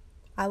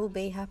 I will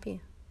be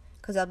happy.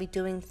 Because I'll be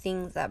doing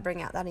things that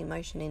bring out that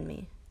emotion in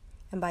me.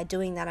 And by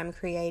doing that, I'm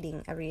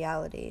creating a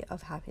reality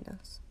of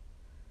happiness.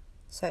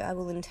 So I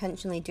will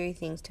intentionally do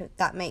things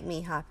that make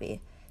me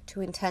happy,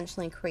 to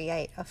intentionally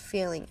create a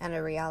feeling and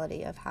a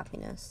reality of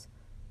happiness.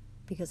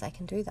 Because I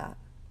can do that.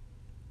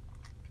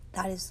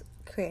 That is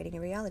creating a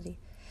reality.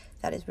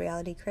 That is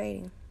reality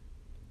creating.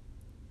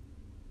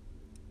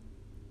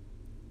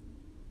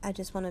 I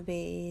just want to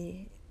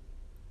be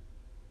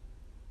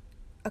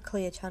a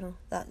clear channel.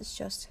 That is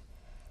just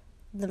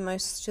the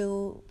most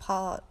still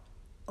part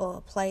or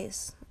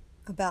place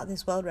about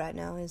this world right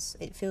now. Is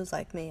it feels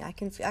like me. I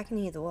can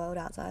hear the world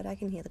outside. I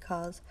can hear the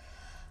cars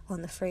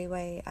on the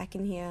freeway. I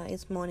can hear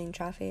it's morning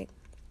traffic.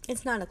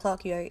 It's 9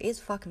 o'clock, yo.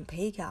 It's fucking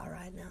peak hour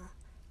right now.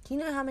 Do you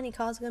know how many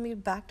cars are going to be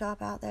backed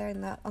up out there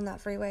on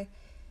that freeway?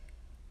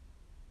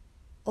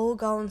 All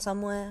going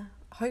somewhere.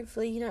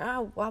 Hopefully, I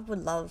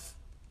would love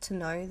to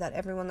know that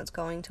everyone that's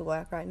going to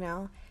work right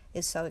now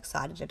is so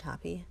excited and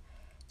happy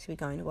to be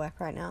going to work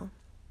right now.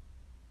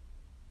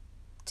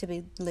 To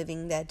be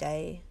living their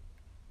day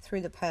through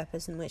the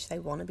purpose in which they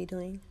want to be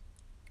doing.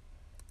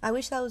 I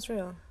wish that was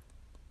real.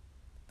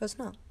 But it's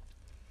not.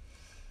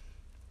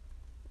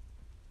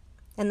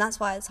 And that's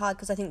why it's hard,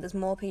 because I think there's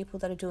more people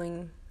that are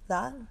doing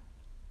that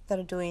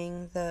are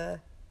doing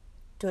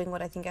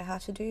what I think I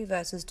have to do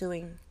versus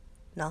doing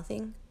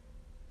nothing,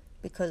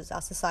 because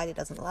our society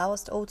doesn't allow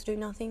us all to do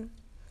nothing.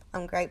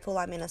 I'm grateful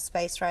I'm in a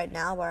space right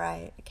now where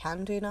I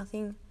can do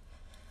nothing.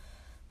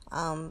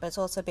 But it's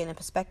also been a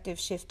perspective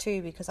shift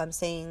too, because I'm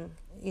seeing,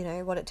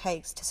 what it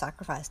takes to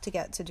sacrifice to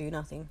get to do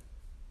nothing.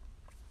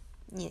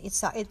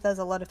 There's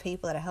a lot of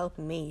people that are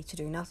helping me to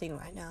do nothing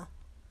right now.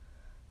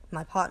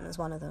 My partner's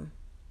one of them.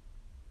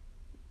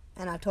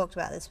 And I've talked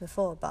about this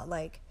before, but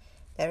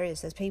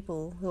there's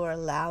people who are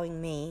allowing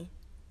me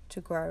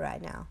to grow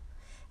right now.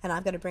 And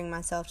I've got to bring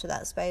myself to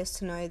that space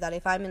to know that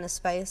if I'm in a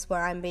space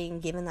where I'm being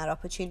given that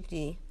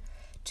opportunity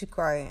to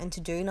grow and to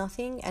do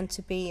nothing, and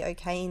to be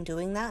okay in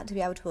doing that, to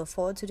be able to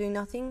afford to do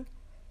nothing,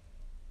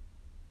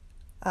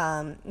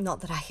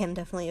 not that I can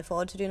definitely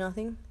afford to do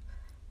nothing,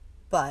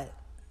 but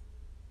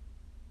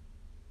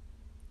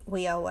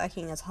we are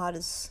working as hard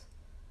as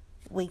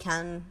we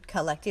can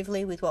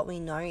collectively with what we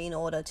know in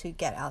order to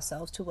get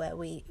ourselves to where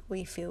we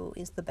feel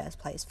is the best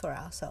place for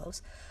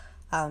ourselves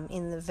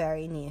in the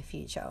very near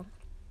future.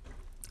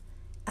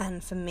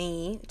 And for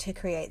me to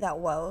create that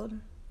world,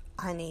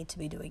 I need to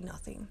be doing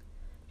nothing,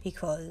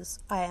 because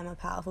I am a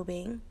powerful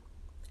being,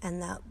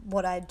 and that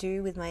what I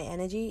do with my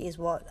energy is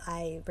what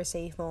I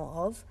receive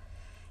more of.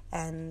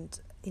 And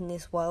in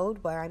this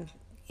world where I'm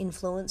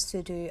influenced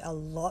to do a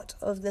lot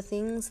of the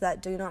things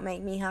that do not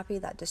make me happy,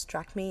 that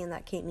distract me and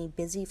that keep me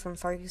busy from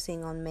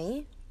focusing on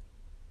me,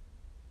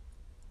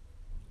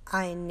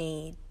 I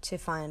need to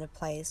find a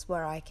place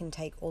where I can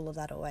take all of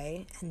that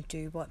away and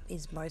do what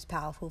is most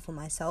powerful for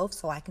myself,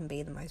 so I can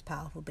be the most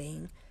powerful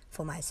being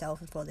for myself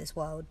and for this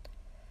world.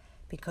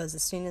 Because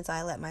as soon as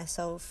I let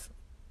myself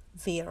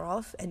veer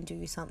off and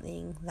do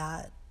something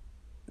that,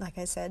 like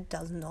I said,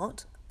 does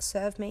not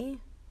serve me,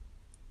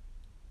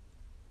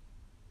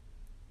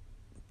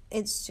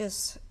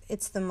 it's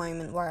the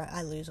moment where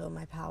I lose all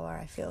my power,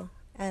 I feel.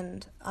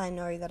 And I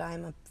know that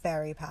I'm a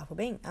very powerful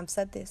being. I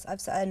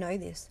know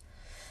this.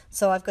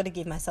 So I've got to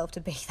give myself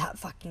to be that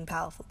fucking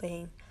powerful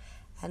being.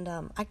 And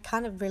I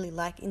kind of really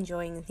like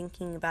enjoying and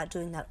thinking about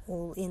doing that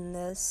all in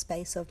the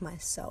space of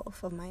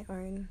myself, of my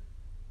own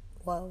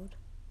world.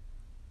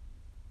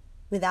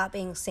 Without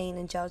being seen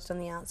and judged on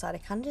the outside, I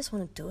kind of just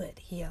want to do it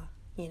here,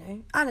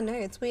 I don't know,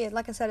 it's weird.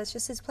 Like I said, it's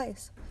just this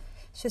place.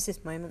 It's just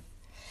this moment.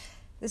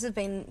 This has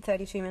been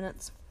 32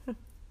 minutes.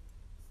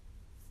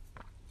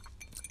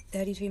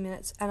 32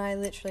 minutes, and I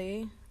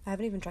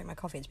haven't even drank my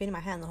coffee. It's been in my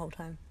hand the whole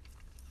time.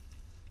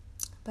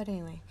 But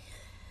anyway,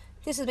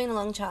 this has been a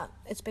long chat.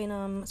 It's been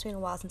a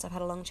while since I've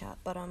had a long chat,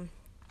 but I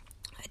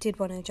did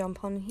want to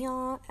jump on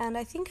here, and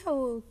I think I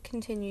will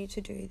continue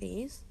to do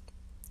these.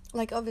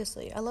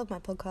 Obviously, I love my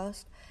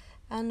podcast,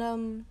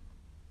 and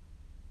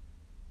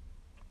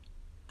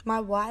my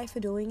why for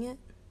doing it.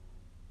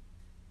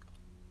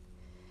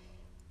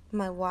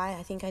 My why,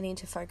 I think I need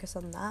to focus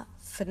on that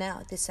for now,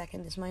 at this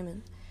second, this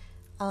moment.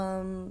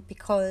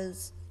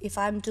 Because if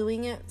I'm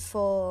doing it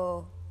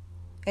for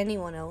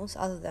anyone else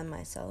other than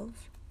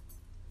myself,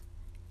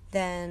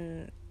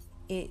 then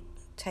it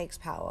takes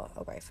power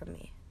away from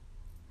me.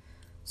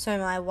 So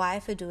my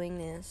why for doing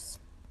this,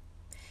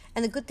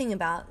 and the good thing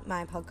about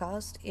my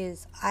podcast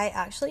is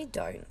I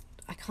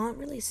can't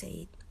really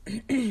see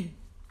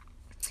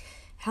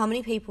how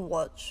many people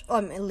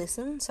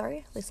listen.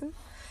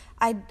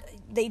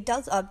 It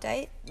does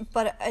update,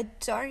 but I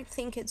don't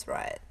think it's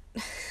right.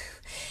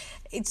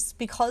 It's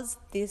because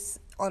this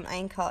on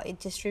Anchor, it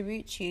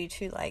distributes you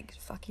to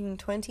fucking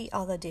 20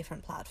 other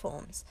different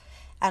platforms.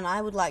 And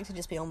I would like to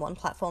just be on one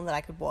platform that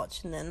I could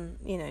watch and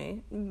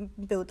then,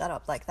 build that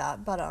up like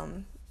that. But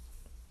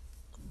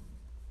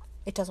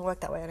it doesn't work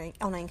that way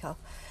on Anchor.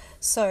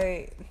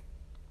 So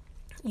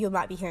you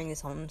might be hearing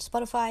this on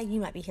Spotify, you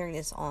might be hearing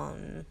this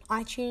on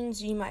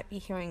iTunes, you might be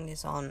hearing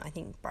this on, I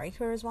think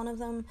Breaker is one of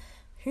them.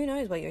 Who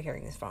knows where you're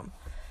hearing this from?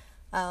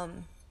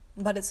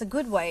 But it's a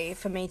good way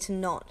for me to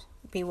not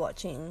be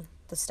watching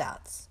the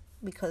stats,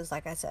 because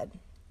like I said,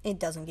 it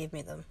doesn't give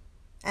me them,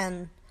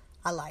 and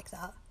I like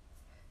that.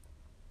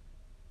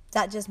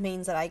 That just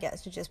means that I get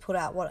to just put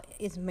out what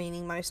is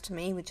meaning most to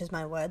me, which is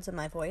my words and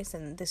my voice,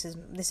 and this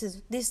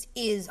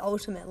is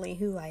ultimately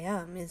who I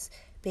am, is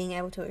being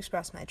able to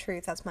express my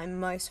truth. That's my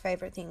most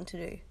favorite thing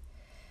to do,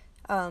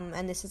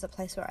 and this is a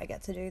place where I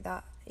get to do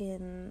that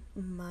in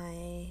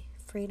my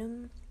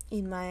freedom,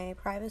 in my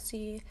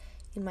privacy,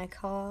 in my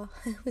car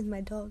with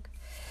my dog,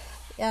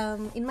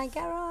 in my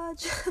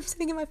garage. I'm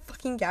sitting in my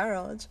fucking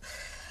garage.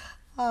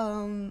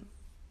 I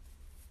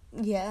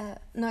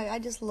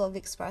just love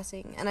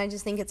expressing, and I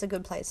just think it's a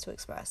good place to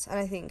express. And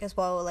I think as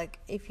well,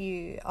 if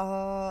you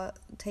are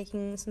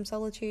taking some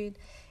solitude,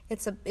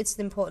 it's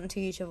important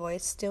to use your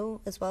voice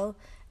still as well.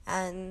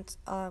 And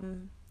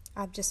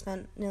I've just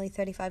spent nearly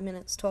 35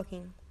 minutes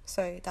talking,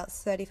 so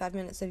that's 35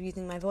 minutes of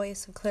using my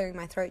voice, of clearing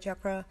my throat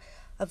chakra,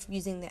 of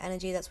using the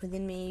energy that's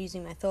within me,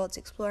 using my thoughts,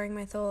 exploring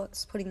my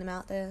thoughts, putting them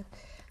out there,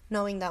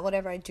 knowing that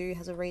whatever I do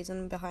has a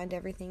reason behind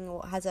everything,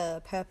 or has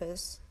a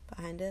purpose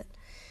behind it,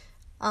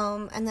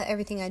 and that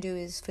everything I do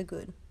is for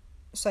good.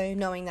 So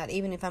knowing that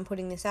even if I'm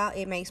putting this out,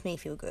 it makes me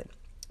feel good,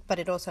 but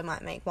it also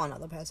might make one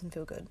other person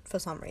feel good for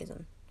some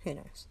reason. Who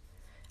knows?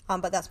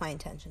 But that's my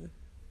intention,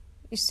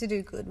 is to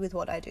do good with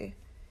what I do.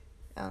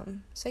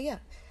 So yeah.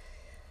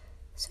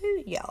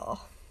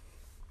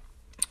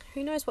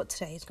 Who knows what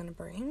today is going to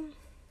bring?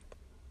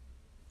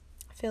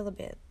 feel a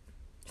bit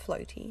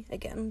floaty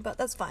again, but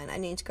that's fine. I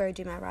need to go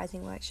do my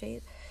rising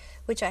worksheet,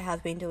 which I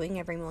have been doing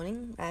every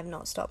morning. I have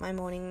not stopped my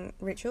morning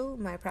ritual,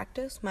 my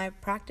practice. My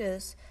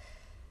practice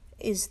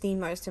is the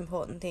most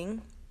important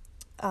thing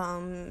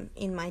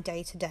in my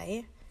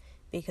day-to-day,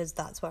 because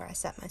that's where I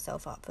set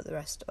myself up for the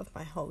rest of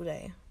my whole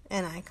day.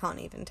 And I can't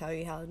even tell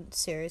you how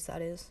serious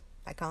that is.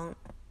 I can't.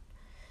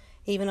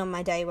 Even on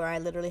my day where I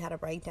literally had a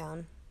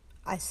breakdown,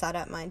 I sat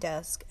at my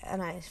desk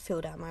and I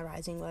filled out my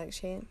rising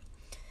worksheet.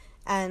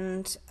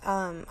 And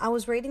I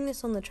was reading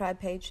this on the tribe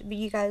page, but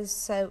you guys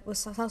said,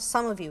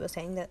 some of you were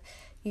saying that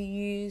you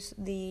use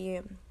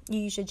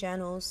your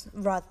journals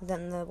rather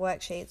than the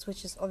worksheets,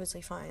 which is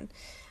obviously fine,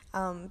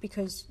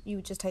 because you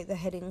would just take the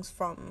headings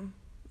from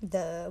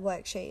the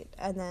worksheet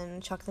and then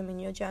chuck them in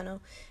your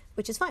journal,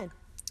 which is fine,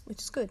 which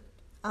is good.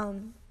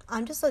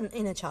 I'm just an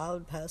inner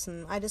child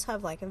person. I just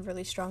have like a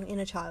really strong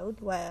inner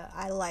child where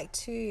I like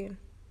to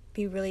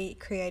be really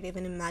creative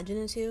and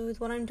imaginative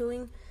with what I'm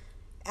doing,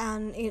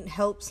 and it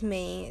helps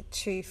me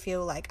to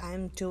feel like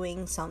I'm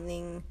doing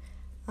something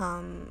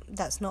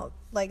that's not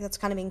like, that's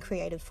kind of being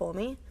creative for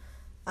me,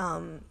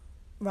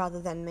 rather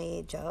than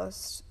me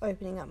just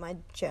opening up my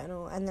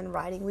journal and then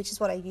writing, which is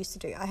what I used to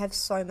do. I have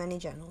so many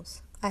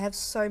journals. I have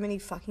so many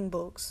fucking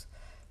books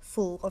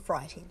full of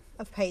writing,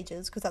 of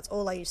pages, because that's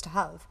all I used to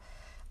have.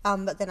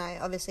 But then I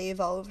obviously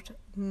evolved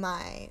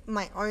my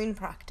own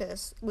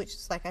practice, which,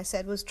 like I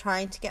said, was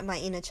trying to get my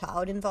inner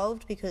child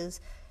involved,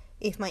 because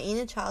if my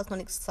inner child's not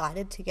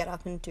excited to get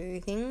up and do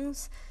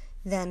things,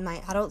 then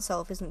my adult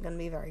self isn't going to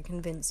be very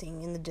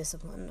convincing in the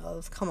discipline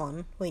of, come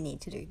on, we need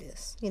to do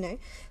this, you know?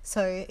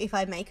 So if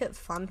I make it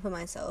fun for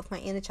myself, my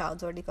inner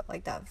child's already got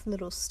like that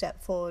little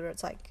step forward where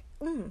it's like,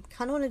 kind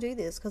of want to do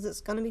this because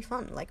it's going to be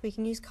fun. Like, we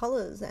can use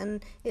colours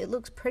and it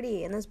looks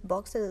pretty and there's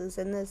boxes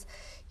and there's,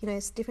 you know,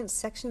 different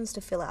sections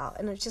to fill out.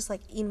 And it's just like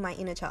in my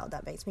inner child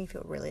that makes me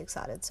feel really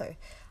excited. So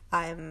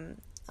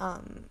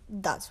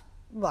that's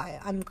why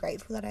I'm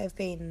grateful that I've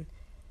been,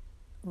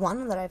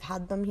 one, that I've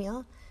had them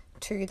here,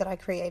 two, that I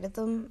created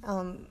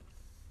them.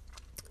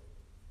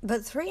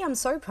 But three, I'm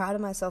so proud of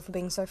myself for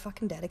being so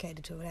fucking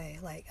dedicated to it, eh?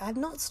 Like, I've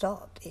not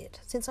stopped it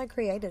since I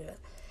created it.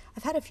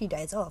 I've had a few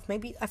days off.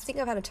 Maybe, I think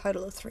I've had a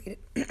total of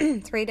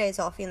 3 days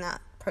off in that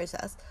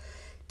process.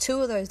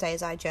 2 of those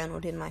days I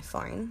journaled in my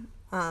phone.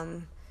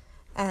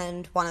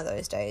 And one of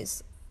those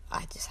days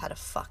I just had a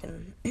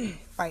fucking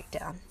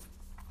breakdown.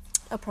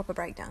 A proper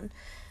breakdown.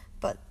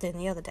 But then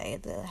the other day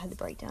I had the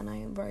breakdown,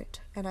 I wrote,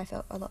 and I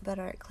felt a lot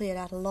better. It cleared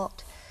out a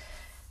lot.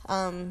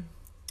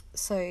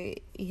 So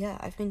yeah,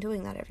 I've been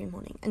doing that every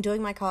morning, and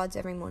doing my cards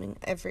every morning,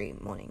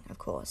 of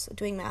course,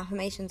 doing my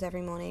affirmations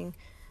every morning,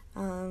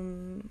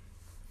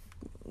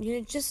 you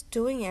know, just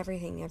doing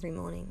everything every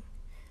morning.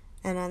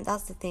 And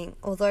that's the thing,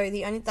 although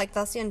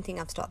that's the only thing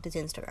I've stopped is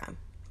Instagram.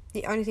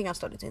 The only thing I've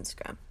stopped is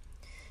Instagram.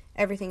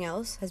 Everything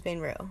else has been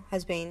real,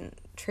 has been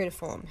true to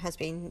form, has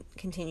been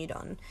continued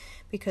on,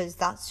 because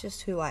that's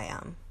just who I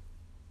am.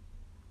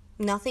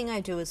 Nothing I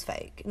do is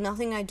fake.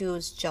 Nothing I do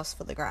is just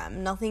for the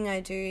gram. Nothing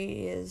I do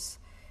is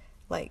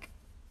like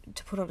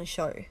to put on a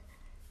show.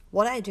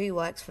 What I do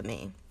works for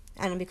me.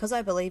 And because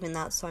I believe in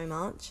that so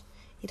much,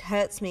 it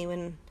hurts me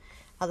when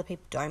other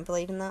people don't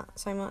believe in that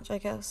so much, I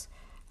guess.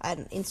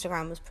 And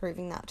Instagram was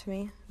proving that to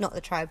me. Not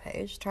the tribe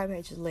page. Tribe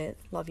page is lit.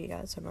 Love you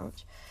guys so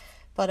much.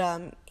 But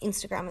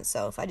Instagram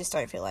itself, I just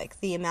don't feel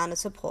like the amount of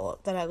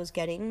support that I was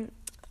getting,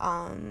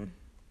 for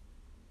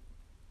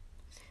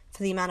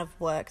the amount of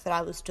work that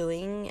I was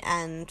doing,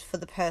 and for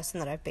the person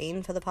that I've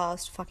been for the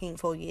past fucking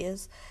 4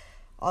 years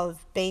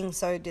of being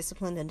so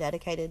disciplined and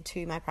dedicated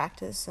to my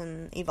practice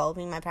and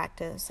evolving my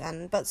practice,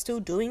 but still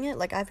doing it.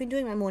 Like, I've been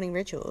doing my morning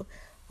ritual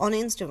on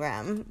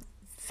Instagram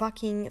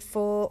fucking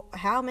for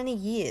how many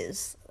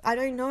years? I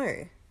don't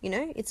know. You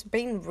know, it's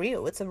been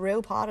real. It's a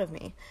real part of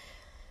me.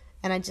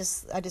 And I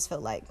just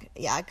felt like,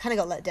 yeah, I kind of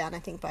got let down, I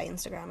think, by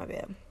Instagram a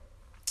bit,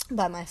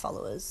 by my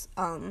followers.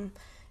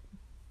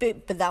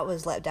 But that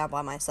was let down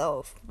by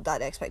myself,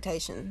 that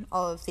expectation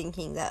of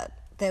thinking that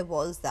there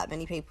was that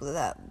many people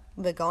that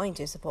were going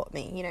to support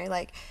me, you know,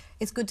 like,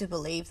 it's good to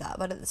believe that,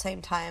 but at the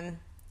same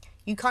time,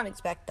 you can't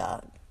expect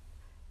that.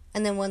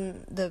 And then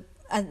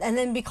and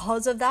then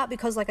because of that,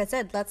 because like I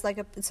said, that's like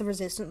it's a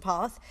resistant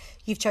path.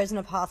 You've chosen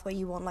a path where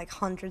you want like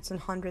hundreds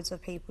and hundreds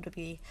of people to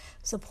be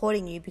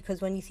supporting you,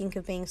 because when you think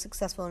of being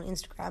successful on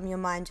Instagram, your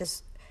mind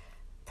just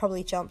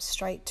probably jumps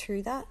straight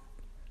to that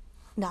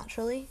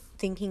naturally,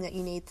 thinking that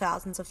you need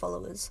thousands of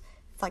followers,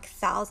 like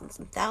thousands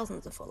and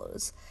thousands of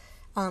followers,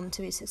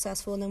 to be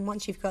successful. And then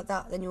once you've got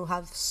that, then you'll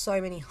have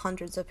so many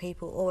hundreds of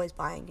people always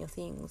buying your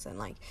things. And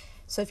like,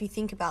 so if you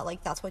think about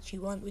like that's what you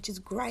want, which is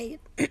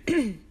great,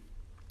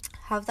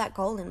 have that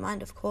goal in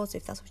mind, of course,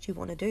 if that's what you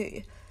want to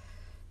do,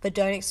 but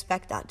don't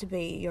expect that to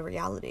be your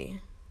reality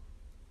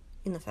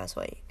in the first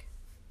week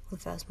or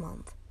the first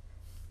month,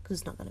 because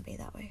it's not going to be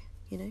that way,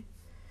 you know.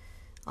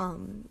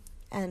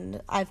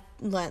 And I've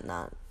learned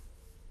that,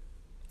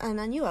 and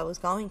I knew I was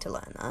going to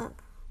learn that,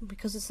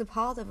 because it's the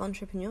path of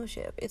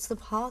entrepreneurship. It's the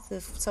path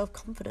of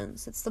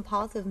self-confidence. It's the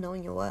path of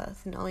knowing your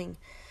worth, knowing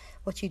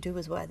what you do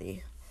is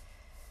worthy.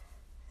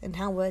 and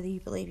how worthy you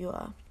believe you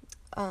are.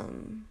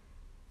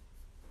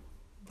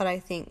 But I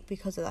think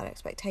because of that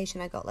expectation,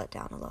 I got let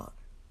down a lot.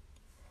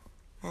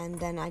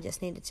 And then I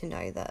just needed to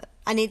know that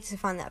I needed to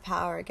find that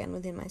power again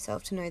within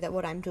myself, to know that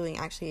what I'm doing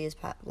actually is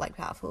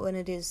powerful, and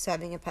it is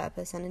serving a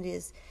purpose, and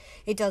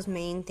it does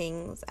mean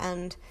things.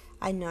 And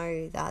I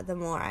know that the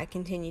more I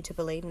continue to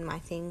believe in my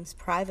things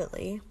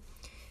privately,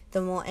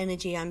 the more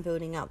energy I'm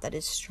building up that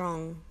is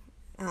strong,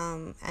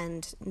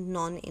 and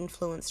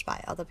non-influenced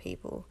by other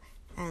people.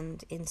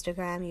 And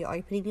Instagram, you're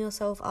opening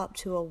yourself up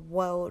to a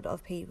world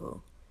of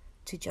people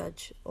to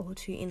judge or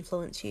to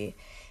influence you.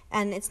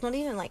 And it's not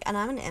even like, and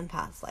I'm an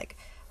empath, like,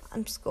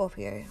 I'm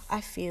Scorpio,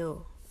 I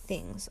feel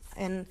things.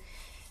 And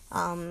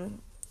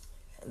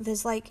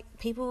there's like,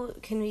 people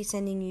can be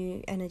sending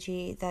you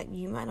energy that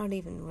you might not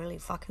even really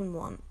fucking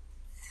want,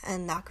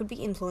 and that could be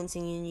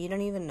influencing you and you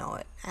don't even know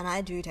it. And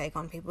I do take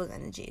on people's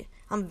energy.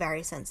 I'm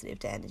very sensitive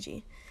to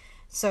energy.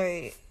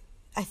 So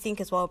I think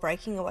as well,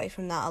 breaking away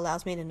from that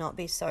allows me to not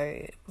be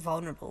so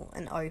vulnerable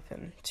and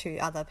open to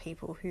other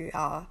people who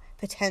are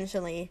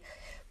potentially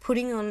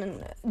putting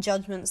on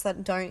judgments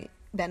that don't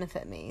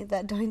benefit me,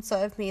 that don't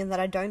serve me, and that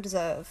I don't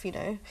deserve, you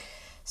know.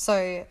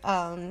 So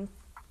I'm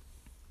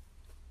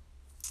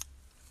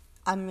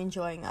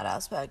enjoying that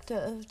aspect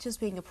of just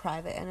being a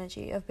private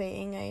energy, of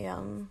being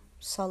a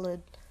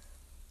solid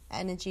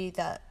energy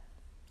that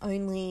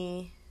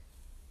only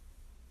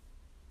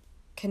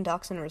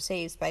conducts and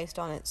receives based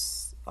on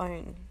its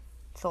own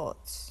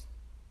thoughts,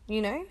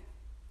 you know,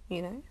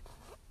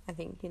 I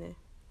think,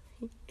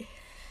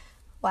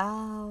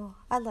 Wow,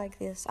 I like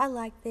this, I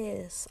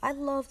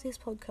love this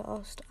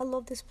podcast, I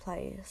love this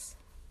place,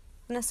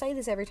 and I say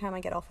this every time I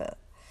get off it,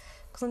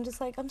 because I'm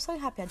just like, I'm so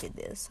happy I did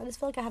this. I just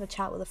feel like I had a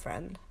chat with a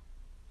friend.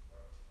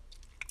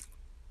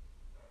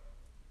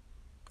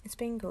 It's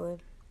been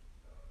good.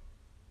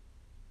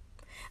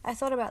 I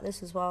thought about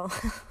this as well.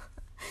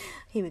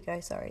 Here we go,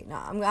 sorry. No,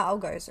 I'll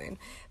go soon.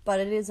 But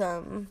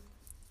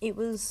it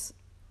was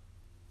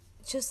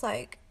just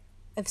like,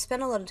 I've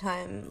spent a lot of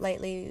time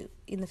lately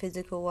in the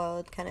physical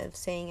world, kind of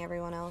seeing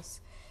everyone else,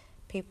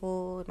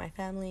 people with my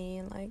family,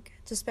 and like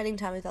just spending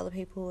time with other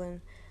people.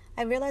 And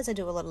I realize I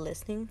do a lot of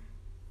listening.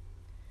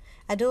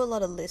 I do a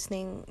lot of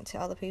listening to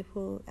other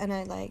people, and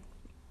I like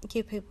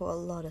give people a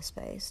lot of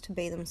space to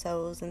be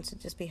themselves and to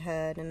just be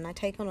heard. And I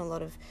take on a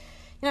lot of,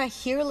 I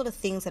hear a lot of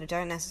things that I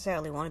don't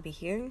necessarily want to be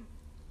hearing,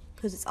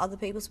 because it's other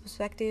people's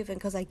perspective, and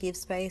because I give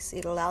space,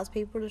 it allows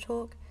people to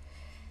talk.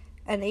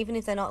 And even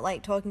if they're not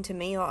like talking to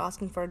me or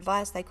asking for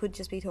advice, they could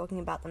just be talking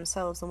about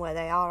themselves and where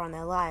they are on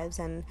their lives.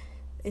 And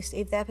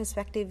if their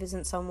perspective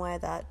isn't somewhere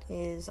that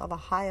is of a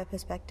higher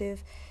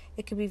perspective,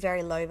 it could be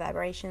very low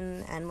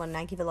vibration. And when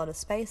I give a lot of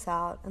space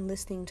out and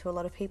listening to a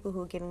lot of people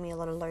who are giving me a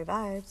lot of low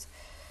vibes,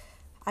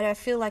 I don't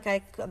feel like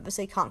I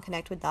obviously can't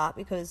connect with that,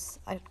 because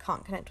I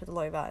can't connect with a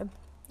low vibe.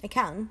 I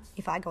can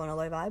if I go on a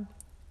low vibe,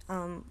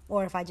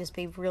 or if I just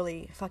be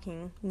really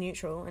fucking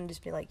neutral and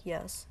just be like,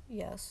 yes,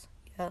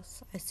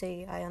 I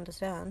see, I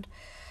understand.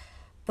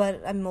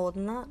 But I'm more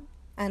than that,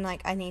 and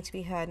like I need to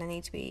be heard, and I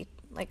need to be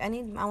like, I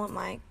want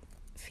my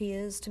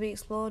fears to be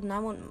explored, and I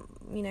want,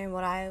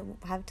 what I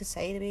have to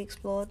say to be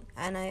explored.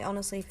 And I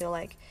honestly feel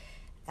like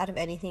out of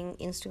anything,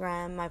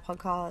 Instagram, my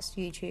podcast,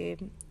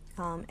 YouTube,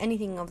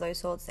 anything of those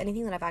sorts,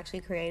 anything that I've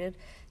actually created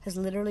has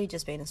literally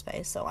just been a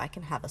space so I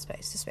can have a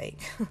space to speak,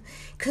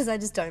 because I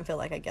just don't feel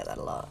like I get that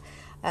a lot.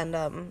 And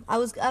I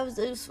was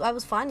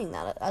finding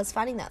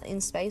that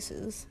in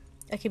spaces,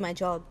 like in my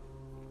job,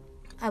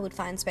 I would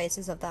find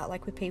spaces of that,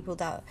 like with people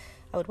that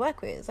I would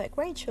work with, like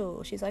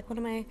Rachel. She's like one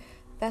of my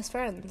best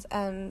friends,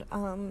 and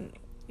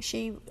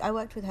I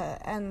worked with her,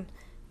 and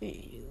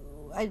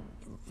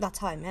that's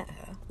how I met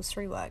her, was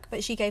through work.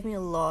 But she gave me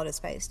a lot of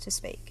space to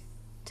speak,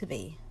 to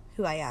be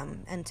who I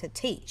am, and to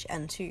teach,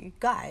 and to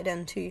guide,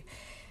 and to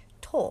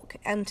talk,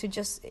 and to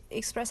just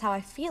express how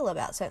I feel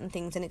about certain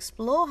things, and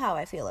explore how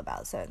I feel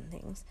about certain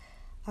things.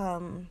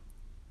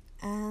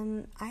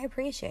 And I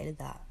appreciated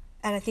that.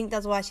 And I think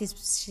that's why she's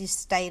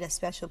stayed a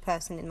special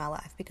person in my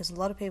life, because a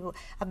lot of people,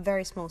 a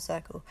very small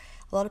circle,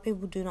 a lot of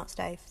people do not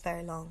stay for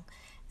very long.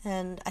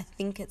 And I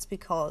think it's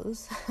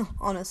because,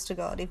 honest to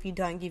God, if you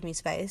don't give me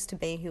space to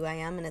be who I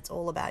am, and it's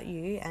all about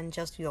you and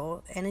just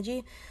your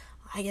energy,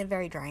 I get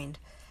very drained.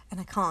 And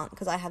I can't,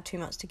 because I have too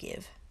much to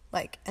give.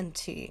 Like, and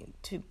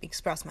to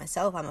express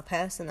myself, I'm a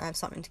person, I have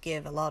something to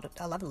give, I love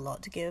a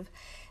lot to give.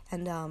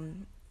 And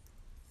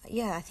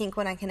I think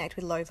when I connect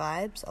with low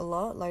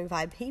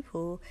vibe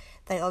people,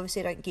 they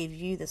obviously don't give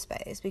you the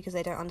space, because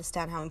they don't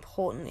understand how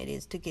important it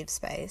is to give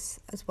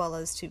space as well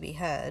as to be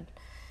heard.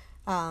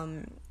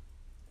 And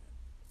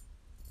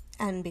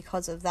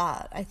because of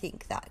that, I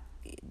think that,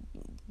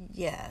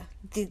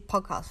 the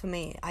podcast for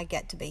me, I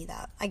get to be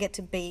that. I get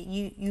to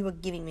be, you are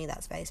giving me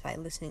that space by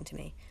listening to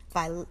me,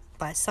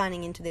 by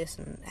signing into this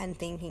and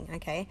thinking,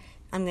 okay,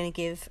 I'm going to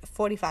give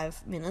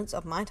 45 minutes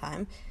of my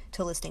time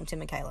to listening to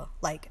Michaela.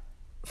 Like,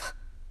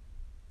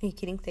 are you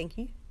kidding? Thank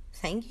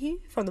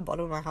you from the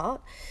bottom of my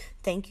heart.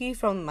 Thank you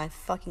from my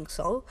fucking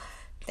soul.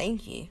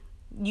 Thank you.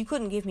 You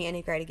couldn't give me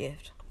any greater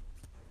gift,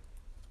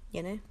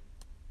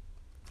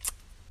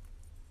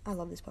 I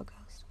love this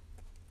podcast.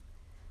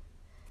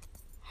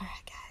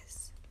 Alright,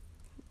 guys.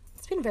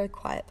 It's been a very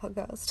quiet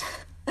podcast.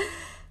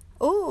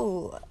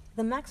 Ooh,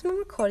 the maximum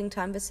recording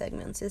time for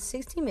segments is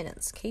 60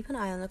 minutes. Keep an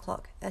eye on the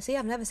clock. See,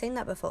 I've never seen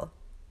that before.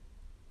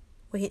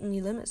 We're hitting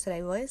new limits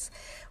today, boys.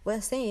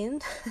 We're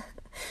seeing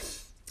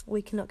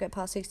we cannot get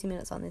past 60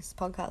 minutes on this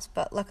podcast,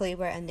 but luckily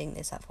we're ending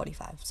this at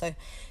 45. So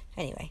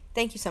anyway,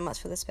 thank you so much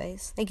for the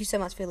space. Thank you so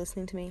much for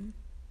listening to me.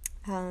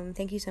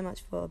 Thank you so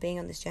much for being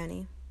on this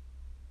journey.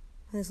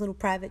 This little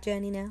private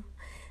journey now.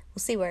 We'll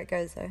see where it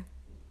goes, though.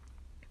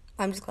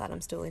 I'm just glad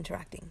I'm still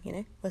interacting, you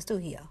know? We're still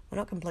here. We're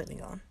not completely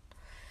gone.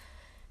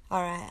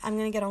 Alright, I'm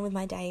going to get on with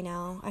my day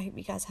now. I hope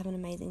you guys have an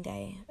amazing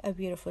day. A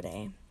beautiful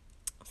day.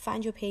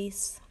 Find your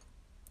peace.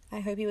 I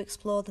hope you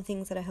explore the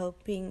things that are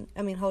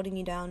holding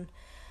you down,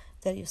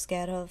 that you're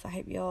scared of. I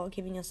hope you're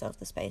giving yourself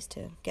the space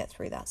to get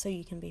through that so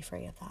you can be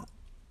free of that.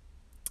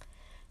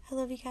 I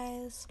love you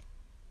guys.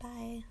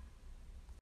 Bye.